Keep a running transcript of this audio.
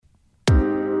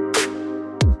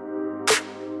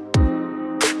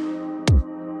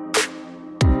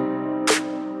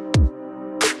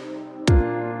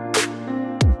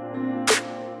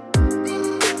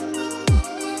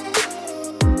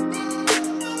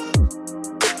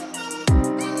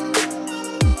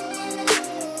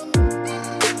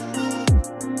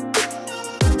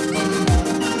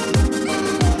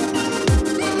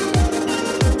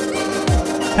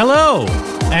Hello,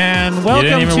 and welcome You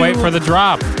didn't even wait for the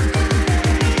drop. I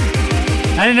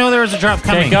didn't know there was a drop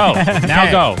coming. Okay, go.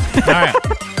 Now go. All right.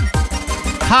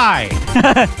 Hi.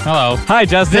 Hello. Hi,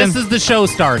 Justin. This is the show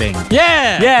starting.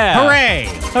 Yeah. yeah. Hooray.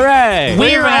 Hooray.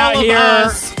 We're We're out all of here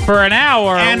us, for an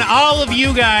hour and all of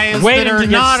you guys Waiting that are to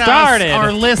get not started. us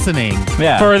are listening.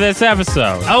 Yeah. for this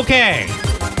episode. Okay.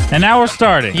 And now we're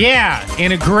starting. Yeah,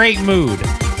 in a great mood.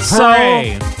 So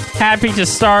Hooray. happy to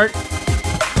start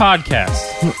podcast.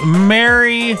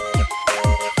 Merry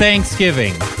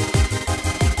Thanksgiving.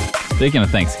 Speaking of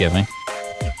Thanksgiving,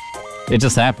 it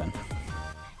just happened.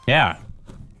 Yeah.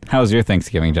 How was your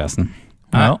Thanksgiving, Justin?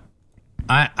 Well,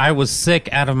 I was sick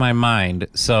out of my mind,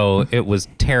 so it was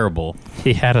terrible.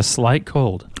 he had a slight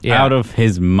cold. Yeah. Out of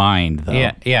his mind,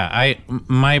 though. Yeah.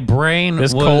 My brain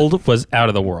This was, cold was out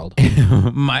of the world.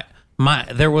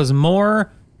 there was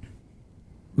more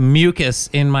mucus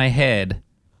in my head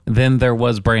than there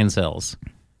was brain cells.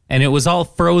 And it was all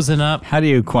frozen up. How do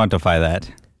you quantify that?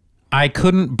 I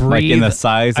couldn't breathe. Like in the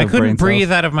size I of couldn't brain breathe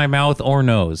cells? out of my mouth or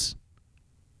nose.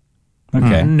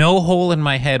 Okay. No hole in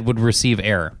my head would receive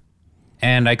air.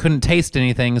 And I couldn't taste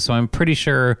anything, so I'm pretty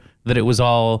sure that it was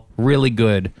all really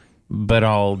good, but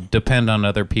I'll depend on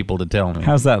other people to tell me.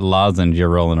 How's that lozenge you're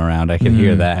rolling around? I can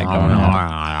hear that going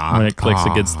on. When it clicks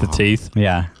against the teeth.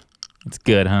 Yeah. It's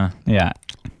good, huh? Yeah.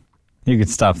 You could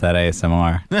stop that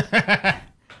ASMR.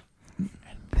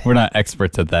 We're not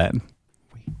experts at that.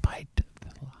 Bite the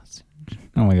lozenge.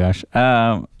 Oh my gosh.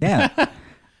 Yeah.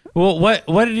 Well,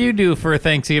 what did you do for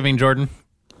Thanksgiving, Jordan?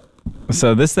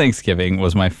 So this Thanksgiving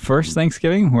was my first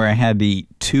Thanksgiving where I had to eat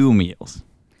 2 meals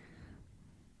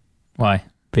Why?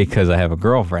 because I have a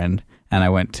girlfriend and I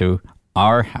went to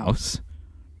our house,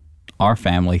 our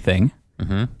family thing,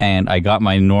 and I got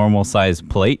my normal size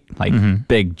plate, like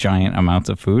big giant amounts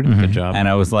of food. Good job. And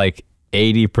I was like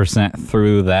 80%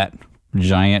 through that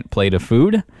giant plate of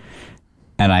food.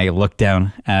 And I looked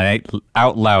down and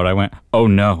out loud, I went, "Oh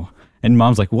no." And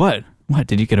Mom's like, "What? What?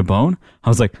 Did you get a bone?" I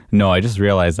was like, "No, I just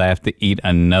realized I have to eat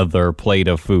another plate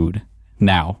of food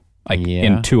now, like Yeah.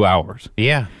 in 2 hours."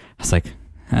 Yeah. I was like,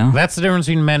 "Oh, That's the difference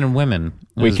between men and women.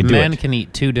 We is could do men it. can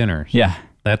eat 2 dinners. yeah."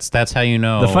 That's how you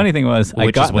know. The funny thing was, I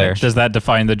which got is there. which. Does that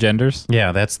define the genders?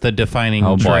 Yeah, that's the defining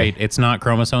Oh, boy. trait. It's not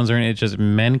chromosomes or anything. It's just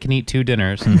men can eat 2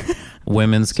 dinners.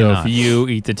 Women's So cannot. if you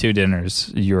eat the 2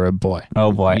 dinners, you're a boy.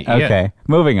 Oh boy. Yeah. Okay.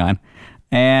 Moving on.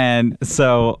 And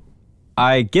so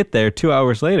I get there 2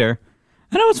 hours later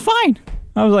and I was fine.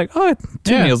 I was like, "Oh,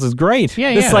 2 Yeah. meals is great.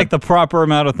 Yeah, This yeah. is like the proper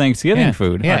amount of Thanksgiving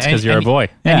food." Yeah, That's 'cause you're a boy.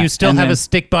 And Yeah, you still and have then- a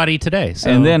stick body today. So.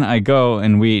 And then I go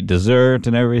and we eat dessert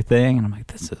and everything. And I'm like,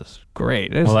 "This is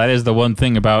great." Well, that is the one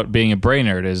thing about being a brain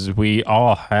nerd is we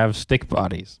all have stick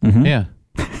bodies. yeah.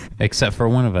 Except for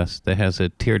one of us that has a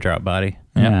teardrop body.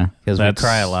 yeah. Because we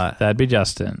cry a lot. That'd be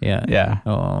Justin. Yeah. Yeah.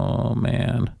 Oh,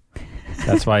 man.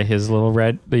 That's why his little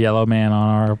the yellow man on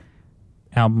our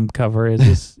album cover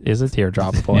is a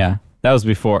teardrop boy. Yeah. That was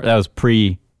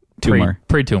pre-tumor.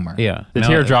 Pre-tumor. Yeah. The No,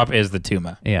 teardrop is the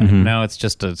tumor. Yeah. Now it's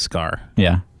just a scar.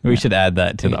 Yeah. We should add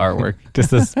that to the artwork.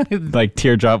 Just this like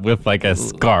teardrop with like a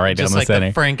scar right down Just the like center.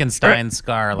 the Frankenstein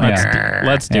scar. Like,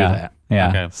 Let's do yeah. that. Yeah.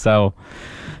 Okay. So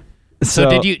So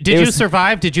did it you was-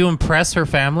 survive? Did you impress her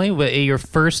family with your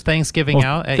first Thanksgiving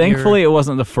Well, out? At thankfully, your... it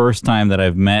wasn't the first time that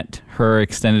I've met her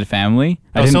extended family.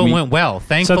 Oh, so it went well.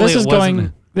 Thankfully, So this is it wasn't...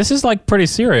 going. This is like pretty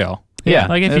serial. Yeah.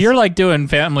 Like if It's- you're like doing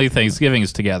family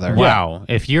Thanksgivings together. Wow.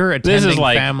 If you're attending is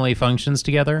like- family functions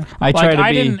together, I try Like to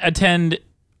I be. didn't attend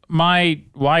my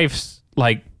wife's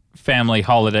like family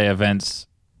holiday events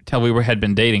till we had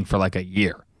been dating for like a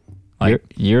year.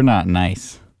 You're not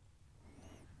nice.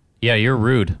 yeah, you're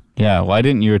rude. Yeah. Why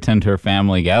didn't you attend her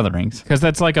family gatherings? Because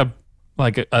that's like a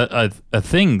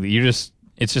thing that you just.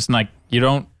 It's just like you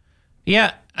don't.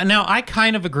 Yeah. Now I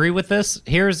kind of agree with this.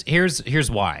 Here's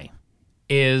why.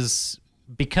 Is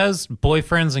because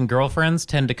boyfriends and girlfriends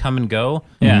tend to come and go.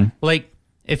 Yeah. Like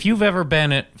if you've ever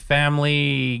been at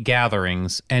family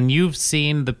gatherings and you've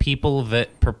seen the people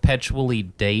that perpetually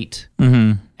date,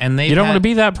 and they You don't want to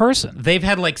be that person. they've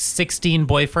had like 16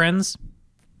 boyfriends,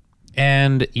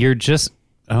 and you're just.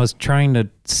 I was trying to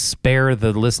spare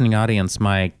the listening audience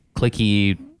my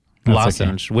clicky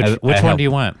lozenge. okay. Which I one help. do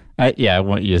you want? I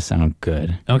want you to sound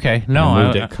good. Okay, no, I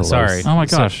moved it close. sorry. Oh my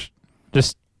gosh.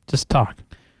 Just talk.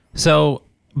 So,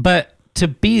 but to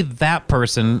be that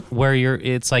person where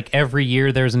it's like every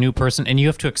year there's a new person and you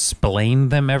have to explain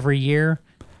them every year,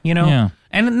 you know? Yeah.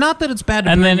 And not that it's bad to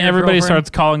And put then in your everybody girlfriend. starts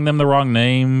calling them the wrong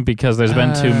name because there's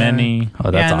been too many. Oh,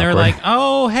 that's Yeah, and they're awkward. like,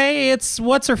 "Oh, hey, it's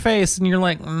what's her face," and you're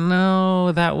like,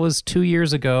 "No, that was 2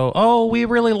 years ago." "Oh, we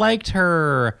really liked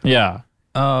her." Yeah.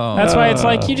 Oh, That's why it's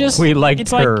like you just We liked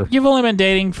it's her. like you've only been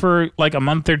dating for like a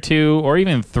month or 2 or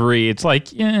even 3. It's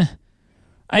like, yeah,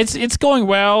 it's going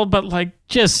well, but like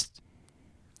just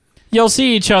you'll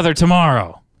see each other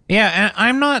tomorrow. yeah. And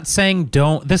I'm not saying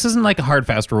don't. This isn't like a hard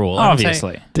fast rule. I'm saying-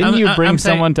 Obviously. Didn't you bring I'm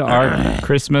saying- someone to our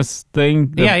Christmas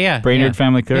thing? The Yeah. Brainerd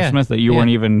family Christmas that you yeah. weren't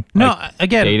even No, like,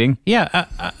 again, dating? Yeah,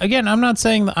 again, I'm not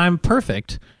saying that I'm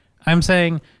perfect. I'm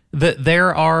saying that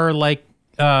there are like.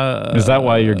 Is that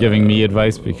why you're giving me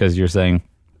advice? Because you're saying,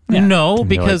 No,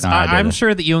 because "No, I did I'm it."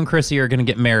 sure that you and Chrissy are going to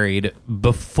get married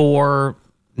before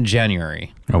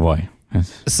January. oh boy.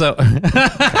 So,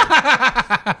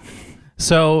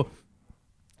 so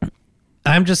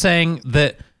I'm just saying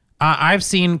that I've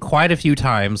seen quite a few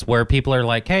times where people are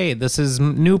like, "Hey, this is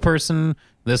new person.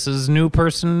 This is new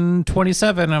person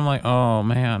 27." I'm like, "Oh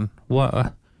man,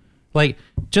 what?" Like,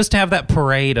 just to have that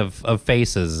parade of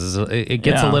faces, it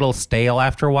gets a Yeah. little stale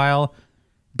after a while.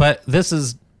 But this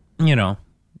is, your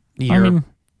mean-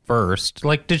 first.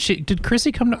 Like, did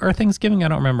Chrissy come to our Thanksgiving? I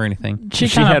don't remember anything. She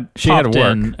She kind had- of she had popped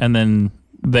work. in, and then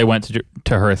they went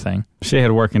to her thing. She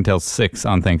had work until 6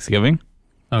 on Thanksgiving,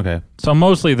 Okay. So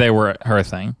mostly they were at her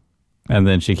thing. and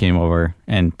then she came over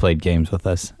and played games with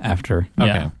us after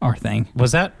Yeah. our thing.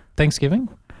 Was that Thanksgiving?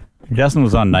 Justin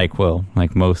was on NyQuil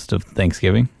like most of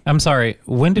Thanksgiving. I'm sorry.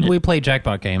 When did we play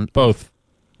Jackpot games? Both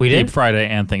We Good did. Friday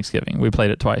and Thanksgiving. We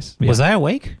played it twice. Was I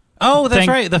awake? Oh, that's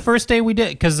Thank- right. The first day we did,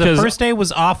 because the 'Cause- first day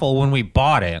was awful when we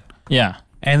bought it, Yeah.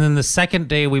 and then the second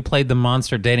day we played the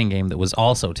monster dating game that was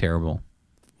also terrible.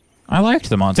 I liked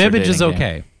the monster. Fibbage is dating game.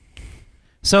 okay.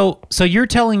 So you're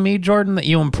telling me, Jordan, that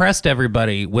you impressed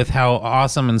everybody with how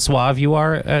awesome and suave you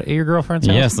are at your girlfriend's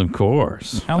house? Yes, of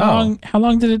course. How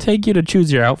long did it take you to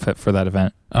choose your outfit for that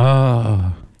event?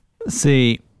 Oh.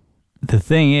 See, the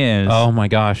thing is, Oh my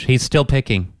gosh, he's still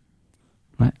picking.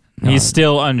 what? He's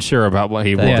still unsure about what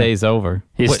he that wore. day's over.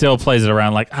 He What- still plays it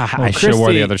around like, I Well, should have wore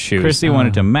the Christy- other shoes. Christy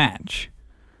wanted to match.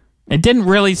 It didn't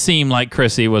really seem like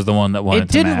Chrissy was the one that wanted It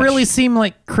to didn't match. really seem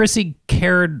like Chrissy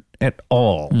cared at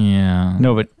all. Yeah.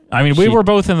 No, but I mean, we she- were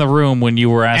both in the room when you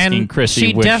were asking And Chrissy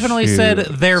she which definitely shoes. said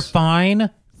they're fine.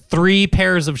 3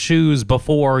 pairs of shoes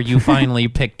before you finally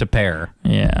picked a pair.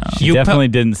 Yeah. You definitely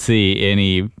didn't see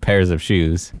any pairs of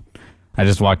shoes. I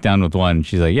just walked down with one.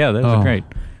 She's like, "Yeah, those are great."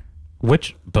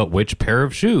 Which pair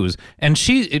of shoes? And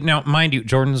now, mind you,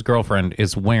 Jordan's girlfriend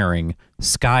is wearing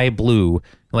sky blue,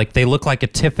 like they look like a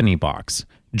Tiffany box.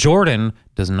 Jordan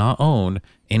does not own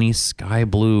any sky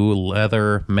blue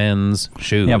leather men's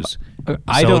shoes. Yeah, but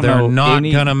I So don't they're know. not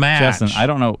gonna match. Justin, I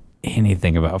don't know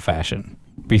anything about fashion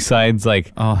besides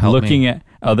like Oh, help looking me. at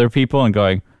other people and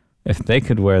going, "If they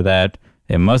could wear that,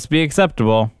 it must be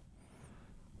acceptable."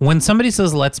 When somebody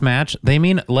says let's match, they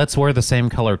mean let's wear the same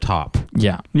color top.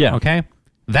 Yeah. Yeah. Okay?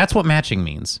 That's what matching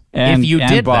means. And, if you and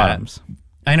did bottoms.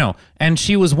 that, I know. And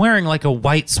she was wearing like a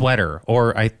white sweater,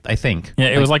 or I think. Yeah,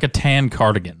 it was like a tan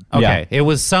cardigan. Okay. Yeah. It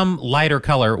was some lighter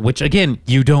color, which again,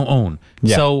 you don't own.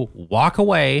 Yeah. So walk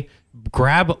away,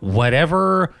 grab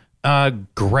whatever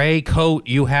gray coat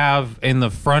you have in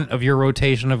the front of your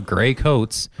rotation of gray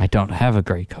coats. I don't have a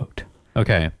gray coat.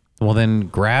 Okay. Well, then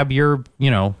grab your,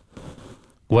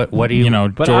 what do you,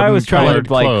 But Jordan I was trying colored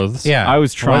to like, clothes. yeah. I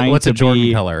was trying What's to a Jordan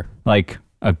be color? like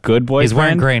a good boyfriend. He's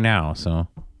wearing gray now, so.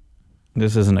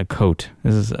 This isn't a coat.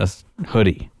 This is a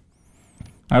hoodie.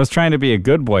 I was trying to be a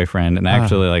good boyfriend and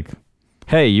actually like,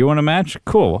 hey, you want to match?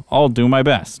 Cool. I'll do my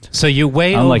best. So you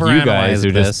way Unlike you guys overanalyzed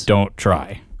who this. just don't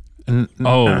try. Oh,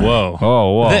 whoa.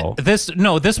 Oh, whoa.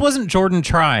 This wasn't Jordan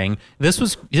trying. This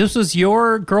was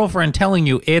your girlfriend telling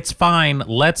you it's fine.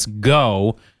 Let's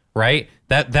go. Right.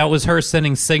 That was her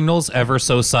sending signals ever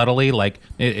so subtly, like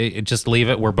it just leave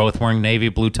it. We're both wearing navy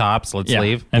blue tops. Let's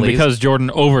leave. And please. because Jordan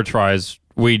overtries,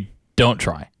 we don't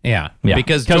try. yeah, Yeah.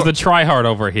 because The try hard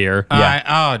over here. oh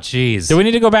jeez, Do we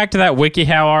need to go back to that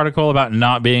WikiHow article about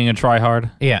not being a try hard?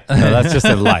 yeah. No, that's just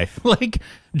in life. Like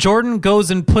Jordan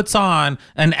goes and puts on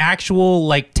an actual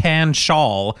like tan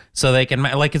shawl so they can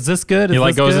like. Is this good? Is He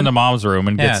like this goes good? into mom's room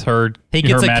and gets Yeah. her. He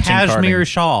gets her a matching cashmere cardigan.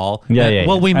 shawl. Yeah.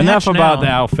 Well, we enough match about now. the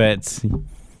outfits.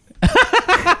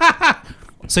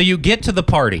 So you get to the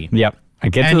party. Yep. I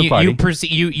get to And the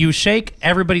party. you shake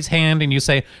everybody's hand and you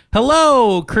say,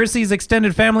 "Hello, Chrissy's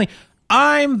extended family.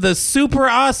 I'm the super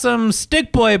awesome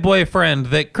stick boy boyfriend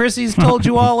that Chrissy's told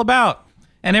you all about."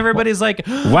 And everybody's like,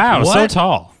 Wow, so "What?"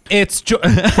 tall. It's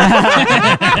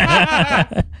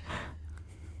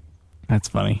That's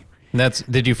funny.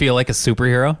 Did you feel like a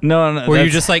superhero? No, Were you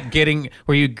that's- just like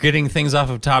were you getting things off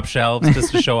of top shelves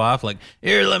just to show off? Like,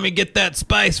 here, let me get that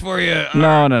spice for you.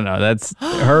 No. That's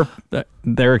her.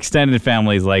 Their extended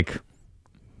family is like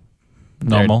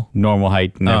Normal. their normal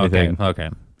height and Oh, everything. okay.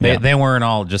 They weren't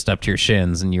all just up to your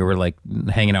shins, and you were like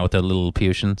hanging out with the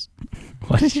Lilliputians.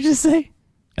 What did you just say?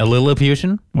 A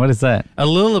Lilliputian? What is that? A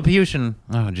Lilliputian.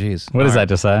 Oh, jeez. What is that,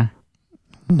 Josiah?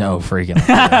 No freaking.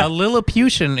 A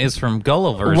Lilliputian is from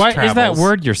Gulliver's What Travels. is that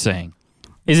word you're saying?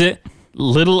 Is it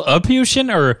Lilliputian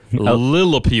or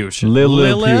Lilliputian?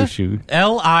 Lilliputian.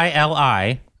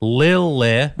 Lili.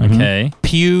 Lili. Okay.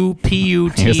 Pew.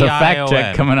 P-U-T-I-O-N. Here's a fact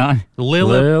check coming on.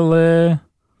 Lilliputian.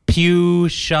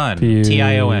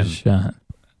 T-I-O-N. Lilliputian.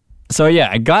 So yeah,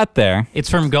 I got there. It's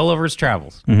from Gulliver's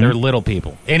Travels. They're little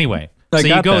people. Anyway, I so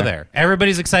you got go there. there.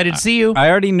 Everybody's excited to see you, I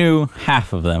already knew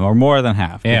half of them, or more than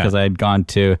half, Yeah. because I had gone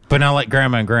to. but not like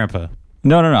grandma and grandpa.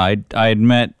 No. I had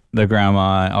met the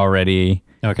grandma already.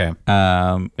 Okay.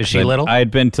 Is she but little? I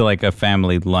had been to like a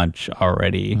family lunch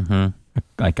already,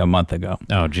 like a month ago.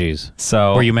 Oh, geez.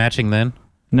 So Were you matching then?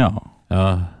 No,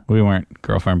 we weren't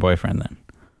girlfriend boyfriend then.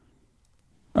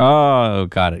 Oh,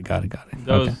 got it.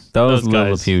 Okay. Those guys,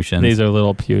 Lilliputians. These are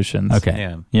Lilliputians.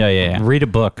 Okay. Yeah. Read a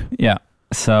book. Yeah.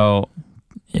 So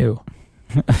Ew.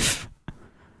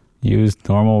 use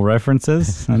normal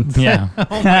references. Yeah. Oh,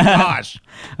 my gosh.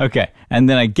 Okay. And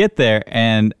then I get there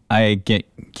and I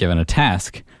get given a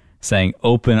task saying,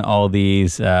 open all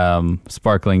these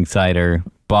sparkling cider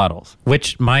bottles.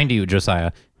 Which, mind you,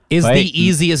 Josiah, is Wait. the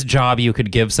easiest job you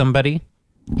could give somebody.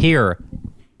 Here,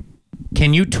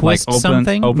 can you twist open-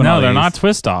 something? open- No, all they're these. not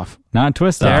twist off. Not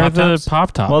twist They're off. the Pop-Tops?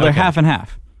 pop top. Well, they're Okay. half and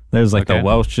half. There's like Okay. the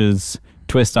Welch's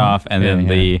twist off and then yeah.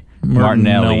 the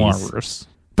Martinelli's.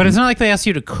 But it's not like they asked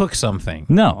you to cook something.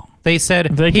 No. They said,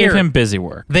 They here, gave him busy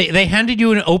work. They handed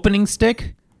you an opening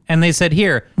stick, and they said,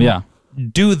 here, Yeah.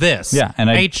 do this. Yeah. And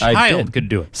a I child did. could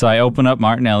do it. So I open up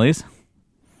Martinelli's,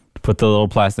 put the little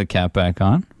plastic cap back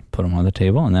on, put them on the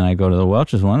table, and then I go to the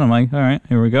Welch's one. I'm like, all right,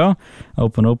 here we go.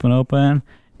 Open.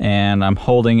 And I'm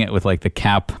holding it with like the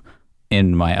cap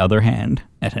in my other hand,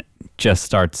 and it just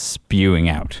starts spewing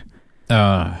out.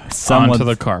 Onto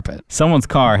the carpet. Someone's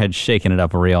car had shaken it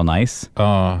up real nice,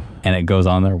 and it goes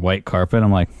on their white carpet.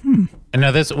 I'm like, And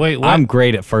now this, wait, what? I'm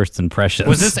great at first impressions.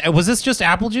 was this just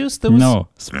apple juice? That was, No,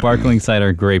 sparkling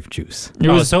cider grape juice. It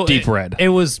was so deep red. It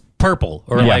was purple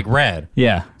or Yeah. like red.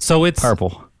 Yeah, So it's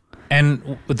purple.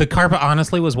 And the carpet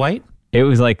honestly was white. It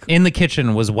was like, In the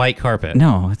kitchen was white carpet.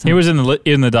 no, it's He was in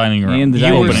the dining room. In the You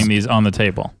dining opening room. these on the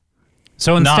table.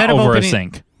 So Not instead of over a opening,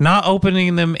 sink. not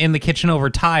opening them in the kitchen over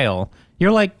tile,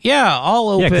 you're like, yeah, I'll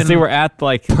open. yeah, because they were at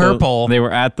like Purple. they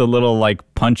were at the little like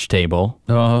punch table,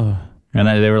 Oh. and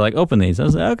they were like, open these. I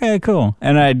was like, okay, cool.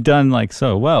 And I'd done like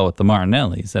so well with the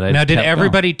Martinellis that I Now, just did kept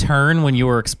everybody turn when you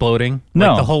were exploding? No.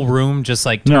 Like the whole room just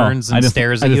like going. turns No, and I just,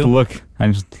 stares I at just you? I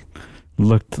just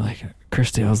looked like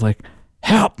Kirsty. I was like,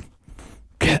 help,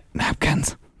 get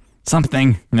napkins,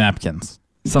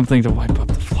 something to wipe up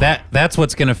the floor. That's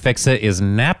what's gonna fix it is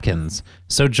napkins.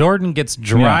 So Jordan gets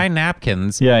dry Yeah.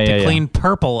 napkins Yeah, to yeah. clean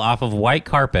purple off of white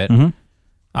carpet,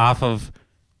 off of.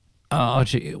 Oh,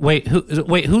 gee. Wait,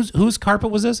 whose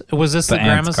carpet was this? Was this the, The aunt's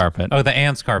grandma's carpet. Oh, the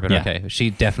aunt's carpet. Yeah. Okay, she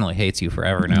definitely hates you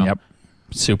forever now. Yep.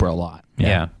 Super a lot.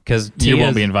 Yeah, because You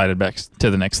won't be invited back to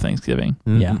the next Thanksgiving.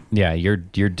 Yeah. Yeah, you're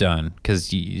done because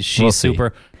she's We'll see.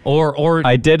 super. Or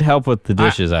I did help with the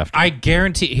dishes after. I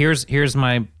guarantee. Here's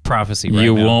my prophecy. Right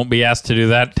You now. won't be asked to do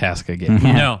that task again.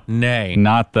 No, nay.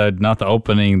 not the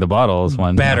opening the bottles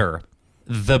one. Better.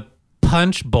 The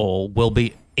punch bowl will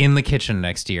be in the kitchen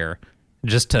next year,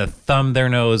 just to thumb their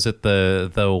nose at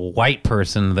the white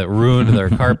person that ruined their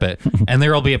carpet, and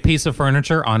there will be a piece of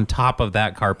furniture on top of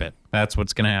that carpet. That's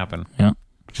what's gonna happen. Yeah.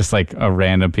 Just like a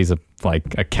random piece of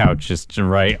like a couch just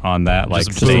right on that like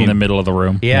Just in the middle of the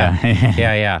room. Yeah,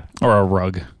 Yeah. yeah. Or a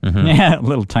rug. yeah,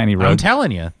 little tiny I'm rug.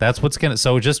 telling you, that's what's gonna.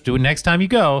 So just do it next time you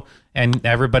go, and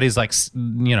everybody's like,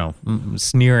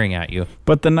 sneering at you.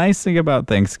 But the nice thing about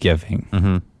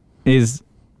Thanksgiving is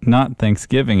not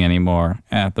Thanksgiving anymore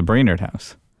at the Brainerd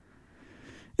house.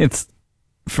 It's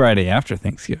Friday after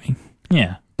Thanksgiving.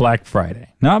 Yeah. Black Friday.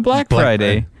 Not Black Black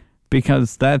Friday, Friday.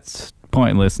 because that's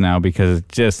pointless now because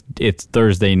it's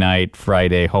Thursday night,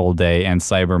 Friday whole day, and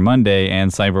Cyber Monday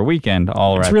and Cyber Weekend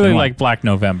all It's wrapped really in one. like Black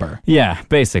November. Yeah,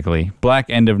 basically. Black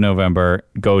end of November,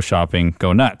 go shopping,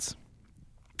 go nuts.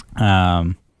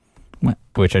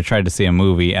 Which I tried to see a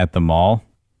movie at the mall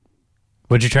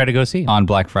What'd you try to go see? on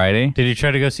Black Friday. Did you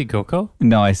try to go see Coco?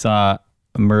 No, I saw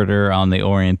Murder on the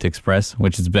Orient Express,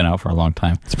 which has been out for a long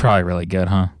time. It's probably really good,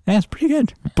 huh? Yeah, it's pretty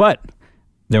good. But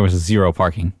there was zero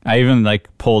parking. I even like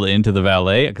pulled into the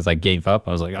valet because I gave up.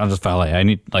 I was like, I'll just valet. I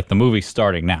need like the movie's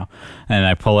starting now. And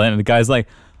I pull in and the guy's like,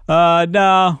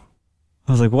 no.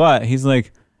 I was like, what? He's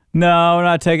like, no, we're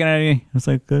not taking any. I was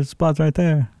like, there's spots right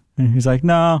there. And he's like,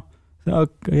 no,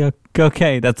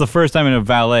 Okay, that's the first time in a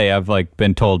valet I've like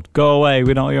been told, go away,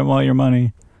 we don't want your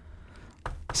money.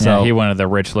 So So he wanted the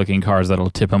rich-looking cars that'll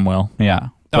tip him well. yeah.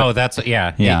 Oh, that's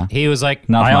yeah. Yeah. He was like,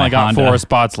 Not I my only got Honda. 4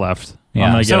 spots left. Yeah.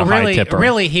 I'm gonna get so a high really, tipper.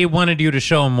 really, he wanted you to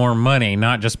show him more money,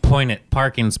 not just point at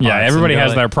parking spots. Yeah, everybody and go has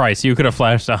like- their price. You could have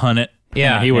flashed $100.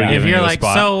 Yeah, and he would have if given you're you a like,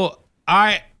 spot. so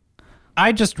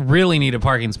I just really need a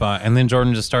parking spot, and then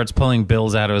Jordan just starts pulling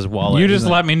bills out of his wallet. You He's just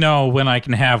like, let me know when I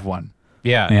can have one.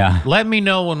 yeah, Yeah. Let me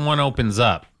know when one opens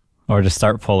up. Or just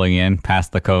start pulling in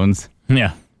past the cones.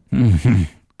 Yeah.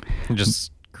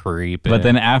 Just creep. But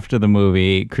then after the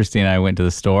movie, Christy and I went to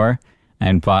the store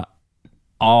and bought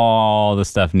all the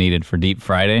stuff needed for Deep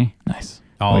Friday. Nice.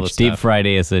 all the which Deep stuff.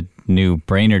 Friday is a new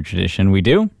Brainerd tradition. We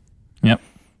do. Yep.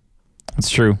 It's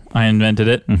true. I invented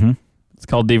it. Mm-hmm. It's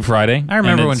called Deep Friday. I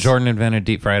remember and when it's Jordan invented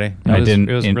Deep Friday. I didn't.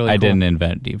 It was really I cool. didn't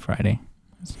invent Deep Friday.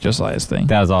 It's Josiah's thing.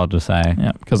 That was all Josiah.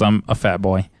 Yeah, because I'm a fat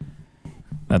boy.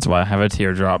 That's why I have a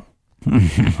teardrop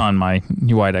on my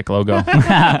White logo.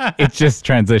 It just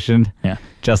transitioned. Yeah.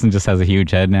 Justin just has a huge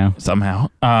head now. Somehow.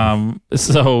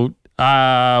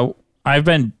 I've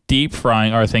been deep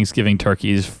frying our Thanksgiving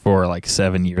turkeys for like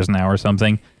 7 years now or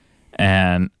something.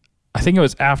 And I think it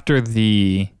was after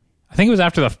the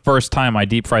first time I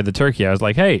deep fried the turkey. I was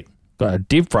like, hey, got a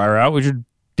deep fryer out. We should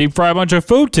deep fry a bunch of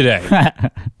food today.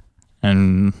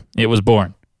 And it was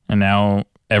born. And now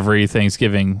every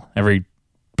Thanksgiving, every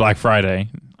Black Friday,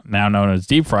 now known as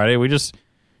Deep Friday, we just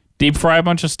deep fry a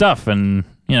bunch of stuff. And,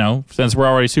 you know, since we're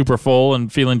already super full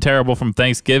and feeling terrible from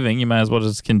Thanksgiving, you might as well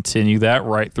just continue that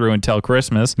right through until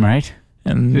Christmas. Right.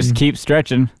 And Just keep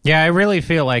stretching. Yeah, I really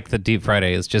feel like the Deep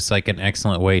Friday is just like an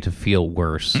excellent way to feel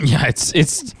worse. yeah,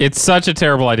 it's such a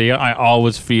terrible idea. I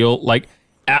always feel like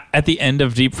at the end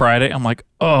of Deep Friday, I'm like,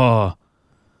 oh,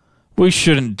 we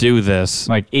shouldn't do this.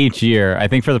 Like each year, I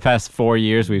think for the past 4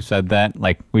 years we've said that.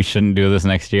 Like we shouldn't do this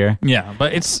next year. Yeah,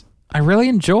 but I really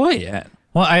enjoy it.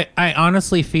 Well, I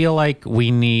honestly feel like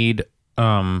we need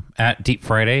at Deep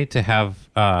Friday to have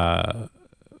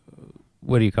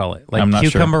what do you call it? Like I'm not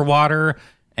cucumber water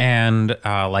and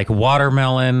like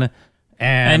watermelon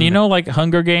And you know, like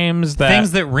Hunger Games, that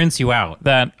things that rinse you out.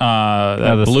 that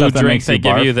the blue stuff that drink makes they you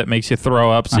give barf? you that makes you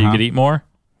throw up so you Uh-huh. could eat more.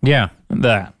 Yeah,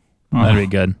 That'd be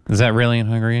good. is that really in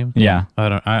Hunger Games? Yeah.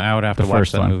 I would have to The watch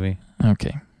first that one. movie.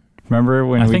 Okay, Remember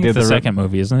when I we think did it's the second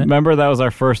movie, isn't it? Remember that was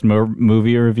our first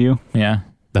movie review? Yeah.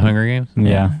 The Hunger Games.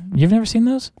 Yeah. You've never seen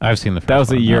those? I've seen the first That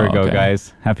was a one. year Oh, ago, okay.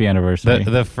 guys. Happy anniversary.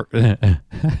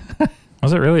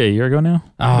 Was it really a year ago now?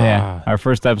 Yeah. Our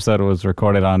first episode was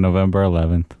recorded on November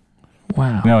 11th.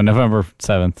 Wow. No, November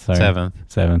 7th. Sorry. 7th.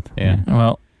 7th. Yeah.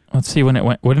 Well, let's see when it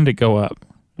went. When did it go up?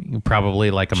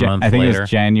 Probably like a month I think later. it was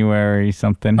January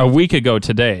something. A week ago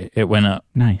today, it went up.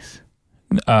 Nice.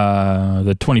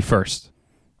 The 21st.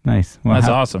 Nice. Well, That's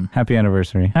awesome. Happy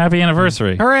anniversary. Happy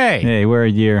anniversary. Hooray! Hey, we're a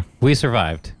year. We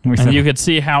survived. We And said- you could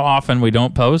see how often we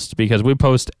don't post because we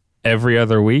post every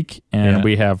other week and Yeah.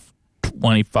 we have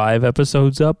 25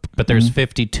 episodes up. But there's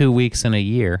 52 weeks in a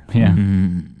year, yeah.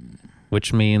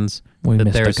 which means We that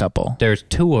missed a there's couple. There's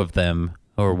 2 of them,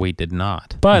 or we did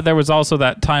not. But there was also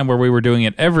that time where we were doing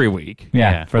it every week.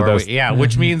 Yeah. For or those.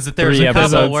 which means that there's 3 a couple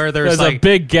episodes. where there's a like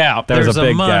big gap. There's there's a a,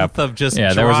 big month gap. of just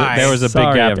Yeah, dry. there was a big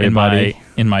Sorry, gap everybody.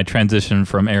 in my transition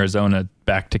from Arizona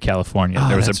back to California. Oh,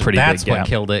 there was a that's- pretty That's big what gap.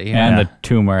 killed it. And Yeah. the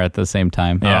tumor at the same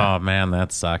time. Yeah. Oh man,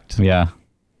 that sucked. Yeah.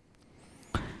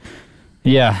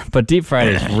 Yeah, but Deep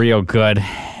Friday is real good.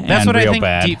 That's and what I real think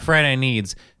bad. deep Friday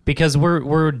needs, because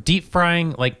we're deep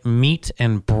frying like meat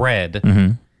and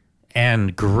bread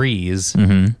and grease.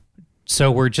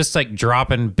 So we're just like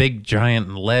dropping big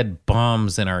giant lead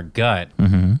bombs in our gut.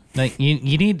 Like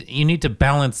you need to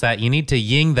balance that. You need to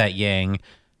yin that yang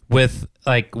with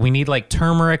like we need like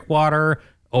turmeric water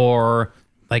or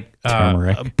like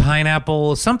Turmeric.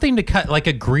 pineapple, something to cut, like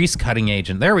a grease cutting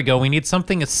agent. There we go. We need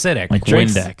something acidic. Like Drink,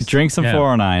 Windex. drink some Yeah.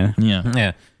 409. Yeah.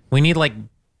 Yeah. We need like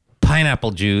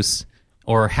pineapple juice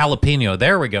or jalapeno.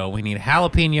 There we go. We need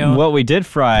jalapeno. What we did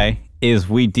fry is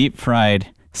we deep fried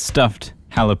stuffed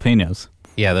jalapenos.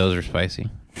 Yeah, those are spicy.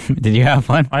 Did you have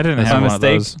one? I didn't As a have one of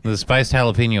mistake? those. The spiced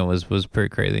jalapeno was pretty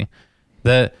crazy.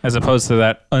 The As opposed to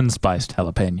that unspiced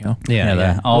jalapeno.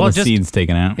 yeah. All Well, the just- seeds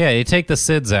taken out. Yeah, you take the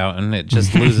SIDS out and it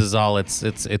just loses all its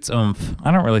oomph. I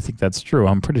don't really think that's true.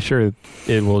 I'm pretty sure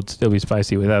it will still be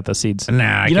spicy without the seeds.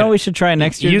 Nah, You know what we should try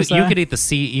next year? you Josiah? could eat the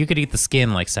seed. You could eat the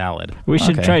skin like salad. We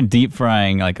should Okay. try deep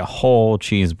frying like a whole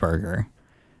cheeseburger,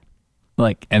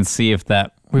 like, and see if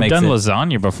that We've makes done it.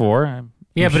 lasagna before. I'm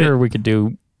Yeah, but sure we could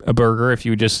do a burger if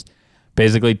you just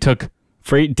basically took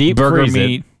Deep burger freeze it.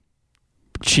 meat,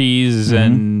 cheese,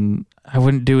 and I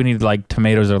wouldn't do any like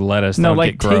tomatoes or lettuce. That No, would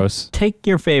like get gross. take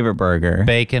your favorite burger.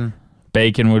 Bacon.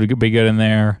 Bacon would be good in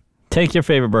there. Take your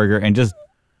favorite burger and just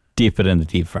deep it in the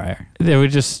deep fryer. They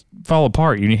would just fall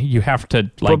apart. You have to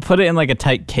like But put it in like a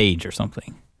tight cage or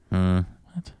something.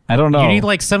 I don't know. You need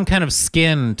like some kind of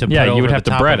skin to put over you would have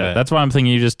the to top bread of it. That's why I'm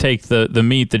thinking you just take the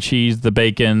meat, the cheese, the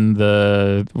bacon,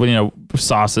 the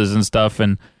sauces and stuff,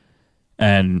 and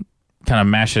kind of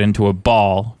mash it into a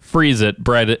ball, freeze it,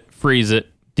 bread it, freeze it,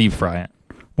 deep fry it.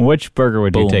 Which burger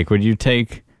would you Boom. take? Would you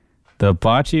take the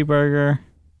Bocce burger?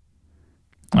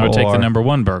 I would take the Or number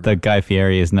one burger. The Guy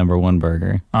Fieri's number one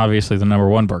burger. Obviously, the number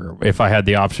one burger. If I had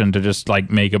the option to just like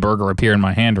make a burger appear in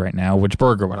my hand right now, which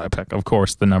burger would I pick? Of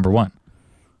course, the number one.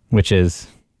 Which is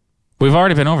We've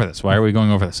already been over this. Why are we going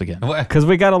over this again? because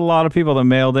we got a lot of people that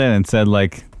mailed in and said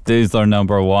like these are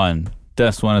number one.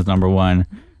 This one is number one,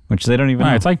 which they don't even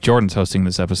know. It's like Jordan's hosting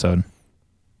this episode.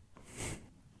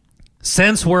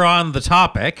 Since we're on the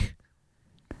topic,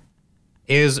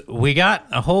 is we got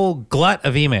a whole glut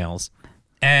of emails,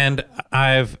 and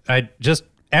I just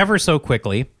ever so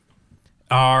quickly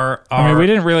I mean, we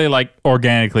didn't really like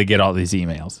organically get all these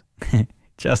emails.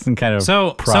 Justin kind of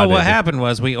So prodded what it. happened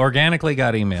was we organically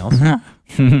got emails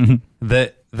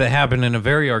that happened in a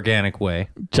very organic way.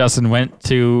 Justin went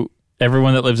to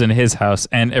everyone that lives in his house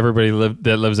and everybody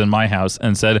that lives in my house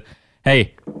and said,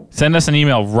 "Hey, send us an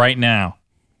email right now."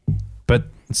 But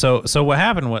so what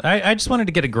happened was I just wanted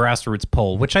to get a grassroots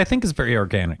poll, which I think is very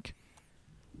organic.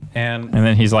 And And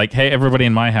then he's like, "Hey, everybody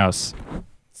in my house,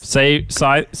 say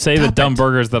the dumb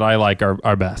burgers that I like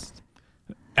are best."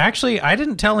 actually, I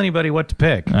didn't tell anybody what to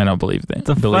pick. I don't believe that.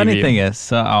 The funny thing is,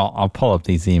 so I'll pull up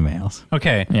these emails.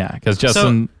 Okay. yeah, because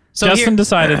Justin so here-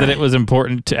 decided that it was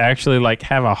important to actually like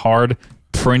have a hard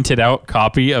printed out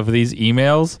copy of these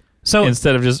emails, So-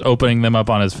 instead of just opening them up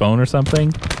on his phone or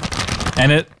something.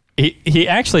 And he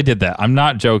actually did that. I'm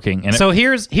not joking. And So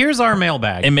here's our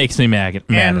mailbag. it makes me mad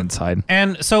inside.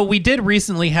 And so we did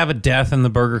recently have a death in the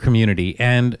burger community,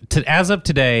 and as of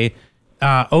today,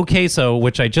 Okso,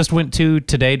 which I just went to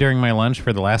today during my lunch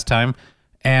for the last time,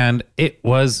 and it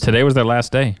was Today was their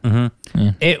last day.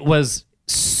 it was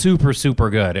super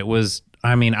super good. It was,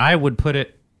 I mean, I would put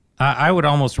it, I would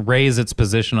almost raise its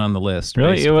position on the list.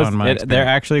 Really, based it was. upon my They're experience.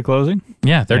 actually closing.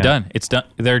 Yeah, they're Yeah. done. It's done.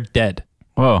 They're dead.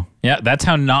 Whoa. Yeah, that's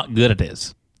how not good it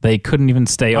is. They couldn't even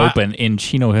stay open in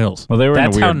Chino Hills. Well, they were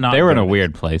that's in a how weird. not They were in good a it is.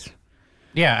 weird place.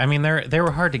 Yeah, I mean they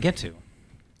were hard to get to.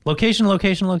 Location.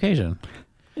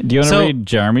 Do you want to So- read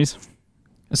Jeremy's?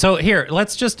 So here,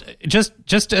 let's just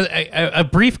a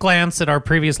brief glance at our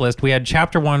previous list. We had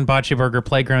Chapter 1, Bocce Burger,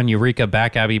 Playground, Eureka,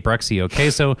 Back Abbey, Bruxy,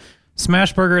 Okso,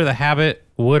 Smash Burger, The Habit,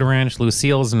 Wood Ranch,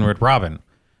 Lucille's, and Red Robin.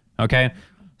 Okay?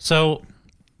 So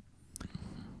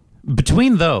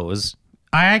between those,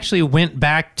 I actually went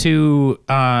back to,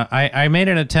 I made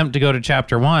an attempt to go to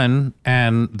Chapter 1,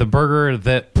 and the burger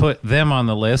that put them on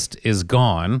the list is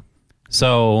gone.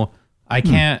 So I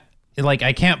can't... Like,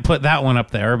 I can't put that one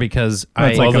up there because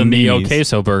That's Well, like a then the Mimi's.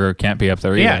 Okso burger can't be up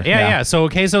there either. yeah. So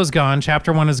Okso's gone.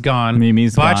 Chapter 1 is gone.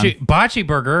 Mimi's Bocce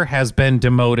Burger has been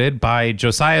demoted by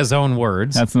Josiah's own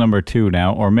words. That's number 2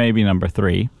 now, or maybe number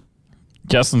 3.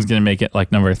 Justin's going to make it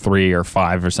like number 3 or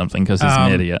 5 or something because he's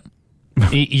an idiot.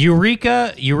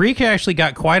 Eureka actually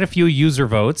got quite a few user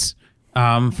votes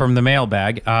from the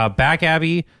mailbag. Back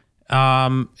Abbey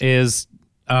is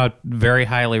very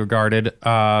highly regarded.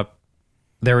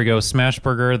 There we go. Smash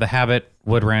Burger, The Habit,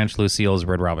 Wood Ranch, Lucille's,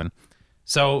 Red Robin.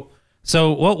 So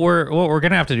what we're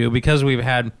gonna have to do, because we've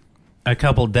had a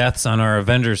couple deaths on our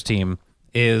Avengers team,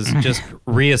 is just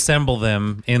reassemble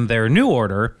them in their new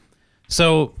order.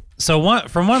 So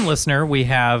from one listener, we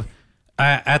have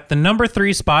at the number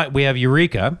 3 spot we have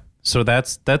Eureka. So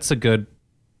that's a good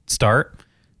start.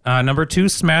 Number 2,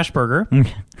 Smash Burger,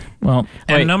 Well,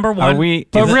 and Wait, number 1. Are we?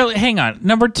 but is it- really, hang on.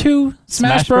 Number 2,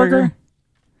 Smash Burger?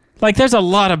 Like, there's a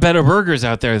lot of better burgers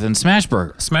out there than Smash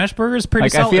Burger. Smash Burger is pretty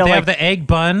Like, I solid. feel They like have the egg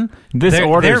bun. this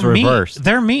order's their reversed.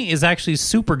 Their meat is actually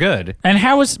super good. And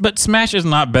but Smash is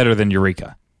not better than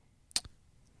Eureka.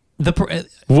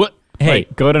 What? Hey,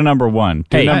 Wait, go to number 1.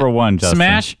 Do hey, number 1, Justin.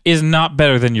 Smash is not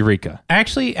better than Eureka.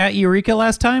 Actually, at Eureka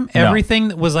last time, everything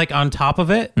that was like on top of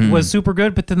it was super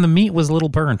good, but then the meat was a little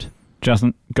burnt.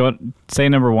 Justin, go say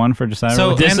number 1 for Josiah. So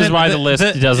really quick. This and is why the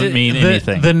list doesn't mean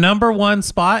anything. The number 1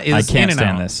 spot is I can't In-N-Out.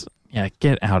 stand this. Yeah,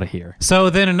 get out of here.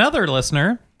 So then another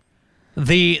listener,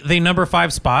 the number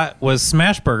 5 spot was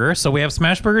Smash Burger. So we have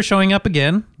Smash Burger showing up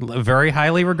again, very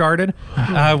highly regarded.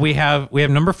 We have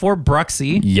number 4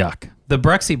 Bruxy, Yuck. the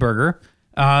Bruxy Burger.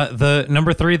 The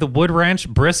number 3, the Wood Ranch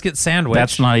Brisket Sandwich.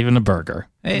 That's not even a burger.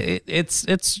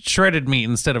 It's shredded meat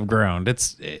instead of ground.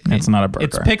 It's It's not a burger.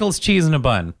 It's pickles, cheese, and a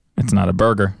bun. It's not a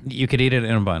burger. You could eat it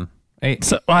in a bun.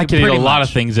 So I can eat a Pretty lot much.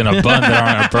 of things in a bun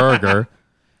that aren't a burger.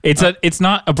 It's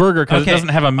not a burger because it doesn't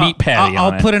have a meat patty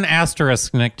on I'll it. put an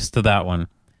asterisk next to that one.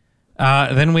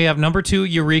 Then we have number 2,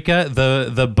 Eureka,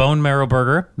 the bone marrow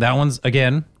burger. That one's,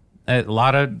 again, a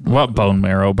lot of... What bone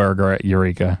marrow burger at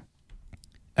Eureka?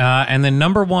 And then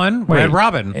number 1, Red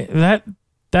Robin.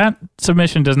 That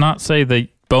submission does not say the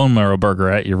bone marrow burger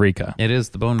at Eureka. It is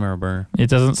the bone marrow burger. It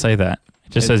doesn't say that.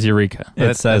 It just says Eureka.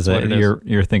 It says that's what it. it is.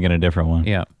 You're thinking a different one.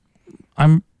 Yeah.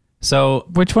 So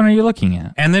which one are you looking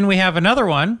at? And then we have another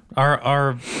one,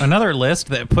 our another list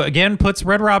that puts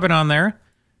Red Robin on there.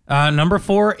 Number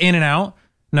 4, In-N-Out.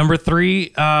 Number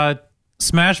 3,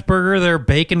 Smash Burger, their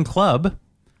Bacon Club.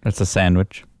 It's a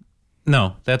sandwich.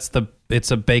 No,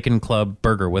 it's a Bacon Club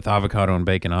burger with avocado and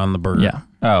bacon on the burger. Yeah.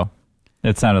 Oh,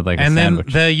 it sounded like And a then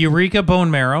sandwich. the Eureka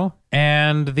Bone Marrow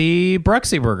and the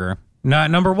Bruxy Burger.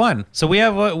 Not number 1. So we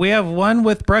have one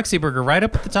with Bruxy Burger right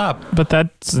up at the top. But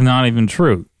that's not even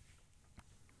true.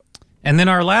 And then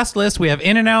our last list, we have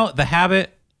In-N-Out, The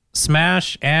Habit,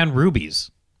 Smash, and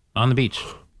Ruby's on the beach.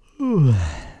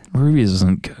 Ruby's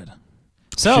isn't good.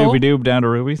 So Shooby-doob down to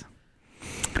Ruby's.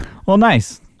 Well,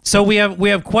 nice. So we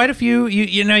have quite a few.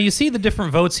 You see the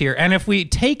different votes here, and if we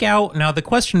take out now the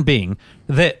question being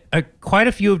that quite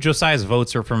a few of Josiah's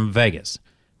votes are from Vegas,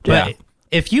 but Yeah.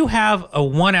 if you have a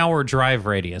 1 hour drive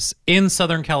radius in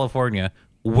Southern California,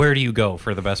 where do you go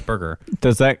for the best burger?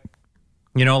 Does that?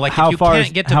 Like How if you far? can't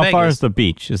Is, get to how Vegas, far is the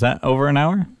beach? Is that over an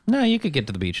hour? no, you could get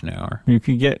to the beach in an hour. You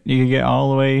could get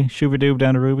all the way Shooby-doob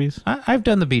down to Ruby's. I've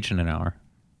done the beach in an hour.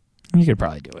 You could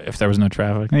probably do it if there was no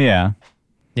traffic. Yeah.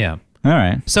 Yeah. All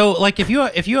right. So like if you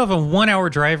have a 1 hour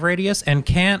drive radius and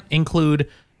can't include,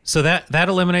 so that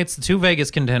eliminates the 2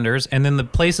 Vegas contenders, and then the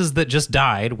places that just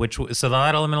died, so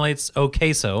that eliminates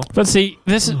Okeso. But see,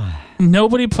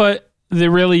 nobody put the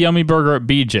really yummy burger at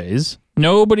BJ's.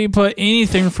 Nobody put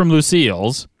anything from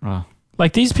Lucille's. Oh,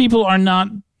 Like, these people are not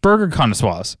burger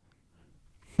connoisseurs.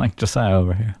 like Josiah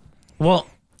over here. Well,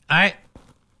 I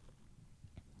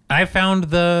found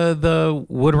the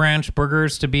Wood Ranch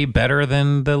burgers to be better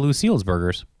than the Lucille's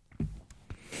burgers.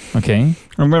 Okay.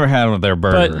 I've never had their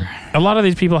But burger. a lot of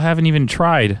these people haven't even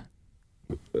tried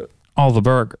all the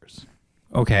burgers.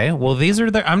 Okay, well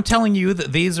I'm telling you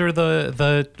that these are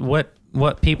the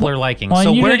what people are liking. Well,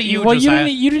 so you where didn't- do you, well, you Josiah?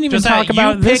 didn't- you didn't even Josiah, talk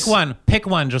about you this. Pick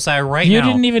one, Josiah, right You now.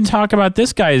 didn't even talk about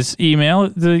this guy's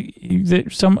email.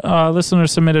 Some listener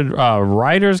submitted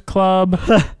Writers Club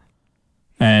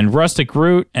and Rustic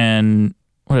Root and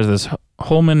what is this?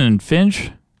 Holman and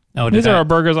Finch. Oh, These are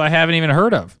burgers I haven't even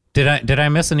heard of. Did I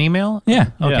miss an email? Yeah.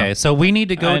 Okay, Yeah. so we need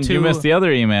to go And to. you missed the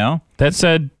other email. That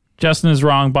said, Justin is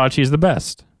wrong. Bocce is the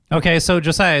best. Okay, so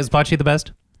Josiah, is Bocce the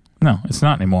best? No, it's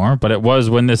not anymore, but it was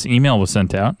when this email was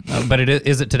sent out. But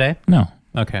is it today? No,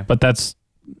 Okay. but that's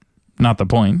not the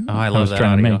point. Oh, I love was that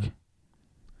trying audio.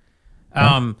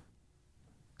 to make.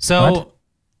 So What?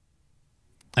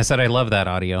 I said I love that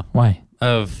audio Why?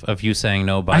 of you saying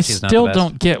no, I Bocce's not the still best.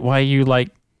 don't get why you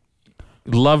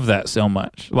love that so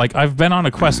much. Like, I've been on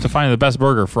a quest to find the best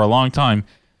burger for a long time.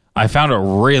 I found a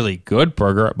really good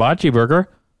burger at Bocce Burger,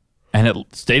 and it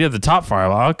stayed at the top for a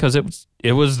while because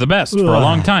it was the best for a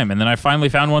long time. And then I finally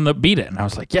found one that beat it, and I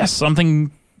was like, yes, something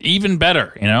even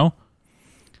better, you know?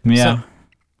 Yeah.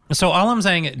 So all I'm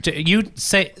saying,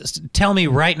 tell me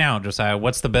right now, Josiah,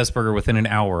 what's the best burger within an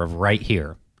hour of right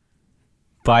here?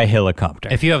 By helicopter.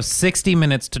 If you have 60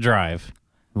 minutes to drive,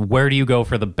 where do you go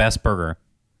for the best burger?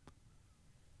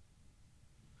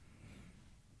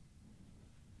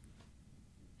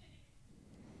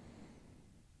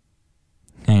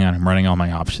 Hang on, I'm running all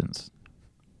my options.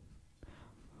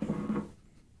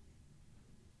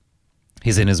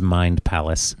 He's in his mind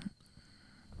palace.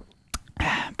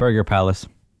 Burger Palace.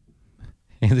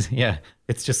 Yeah,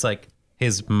 it's just like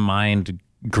his mind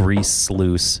grease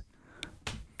sluice.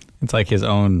 It's like his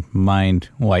own mind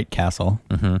White Castle.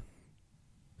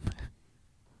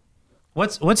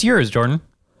 What's yours, Jordan?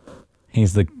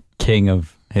 He's the king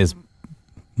of his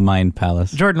mind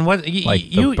palace. Jordan, what Like the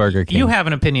you Burger King. you have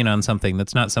an opinion on something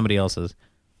that's not somebody else's.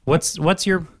 What's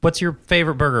your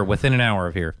favorite burger within an hour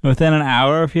of here? Within an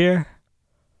hour of here?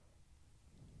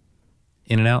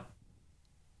 In-N-Out?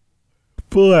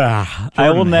 I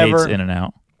will Jordan never hates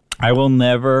In-N-Out. I will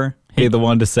never be the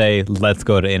one to say, let's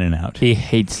go to In-N-Out. He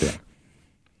hates it.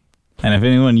 And if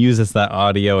anyone uses that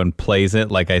audio and plays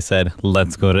it, like I said,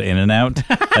 let's go to In-N-Out,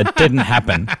 that didn't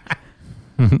happen.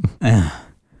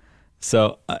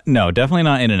 So, no, definitely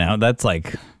not In-N-Out. That's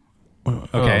like,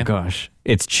 Okay. oh gosh.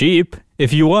 It's cheap.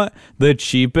 If you want the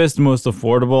cheapest, most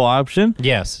affordable option,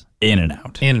 Yes.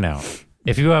 In-N-Out. In-N-Out.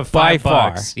 If you have By $5,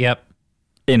 far. yep.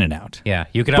 In-N-Out. Yeah,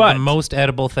 you could have But- the most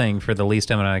edible thing for the least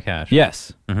amount of cash.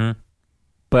 Yes. Mhm.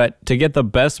 But to get the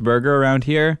best burger around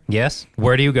here, Yes.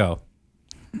 Where do you go?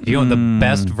 If you want the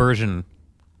best version,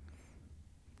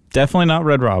 definitely not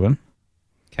Red Robin.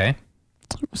 okay?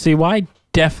 See, why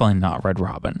definitely not Red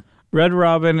Robin? Red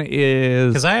Robin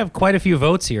is Because I have quite a few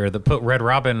votes here that put Red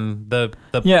Robin the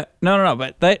yeah, no,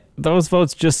 but those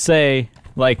votes just say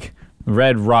like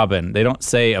Red Robin. They don't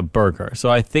say a burger. So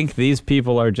I think these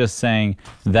people are just saying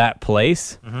that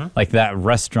place, like that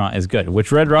restaurant is good,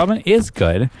 which Red Robin is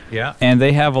good. Yeah. And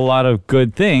they have a lot of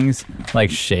good things like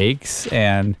shakes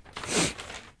and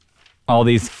all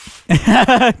these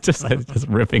just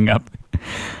ripping up.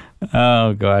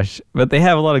 Oh gosh. But they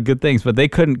have a lot of good things, but they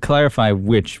couldn't clarify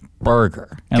which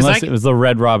burger. Unless it was the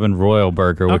Red Robin Royal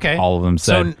Burger, which Okay. all of them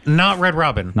said. So not Red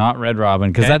Robin. Not Red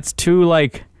Robin, because Okay. that's too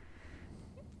like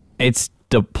it's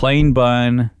the plain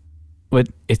bun, but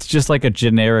it's just like a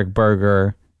generic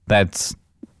burger. That's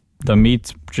the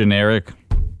meat's generic.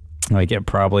 Like it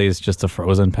probably is just a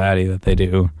frozen patty that they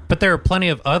do. But there are plenty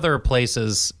of other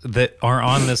places that are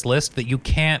on this list that you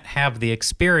can't have the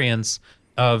experience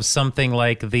of something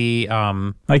like the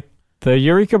Like the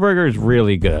Eureka Burger is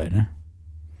really good.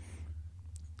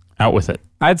 Out with it.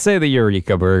 I'd say the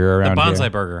Eureka Burger around Bonsai here.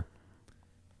 Burger.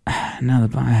 No,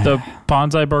 The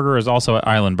Bonsai Burger is also at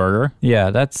Island Burger. yeah,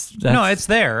 that's No, it's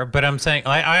there, but I'm saying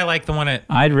I like the one at.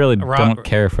 I really Rob- don't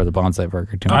care for the Bonsai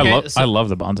Burger too much. Okay, I love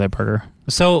the Bonsai Burger.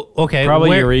 So okay, Probably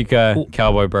where- Eureka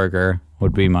Cowboy Burger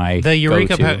would be my the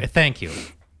Eureka. go-to. Thank you.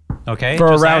 Okay, for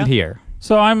Josiah? around here.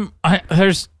 So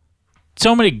there's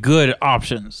so many good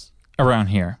options around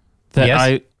here that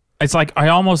Yes. it's like I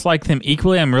almost like them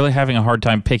equally. I'm really having a hard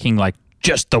time picking like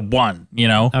just the one, you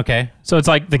know? Okay. So it's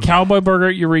like the Cowboy Burger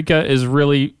at Eureka is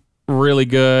really, really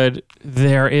good.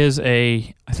 There is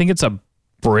I think it's a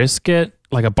brisket,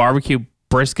 like a barbecue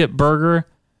brisket burger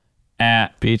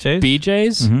at BJ's?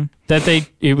 BJ's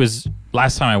it was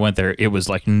last time I went there, it was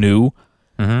like new.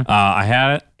 I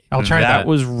had it. I'll try that. That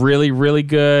was really, really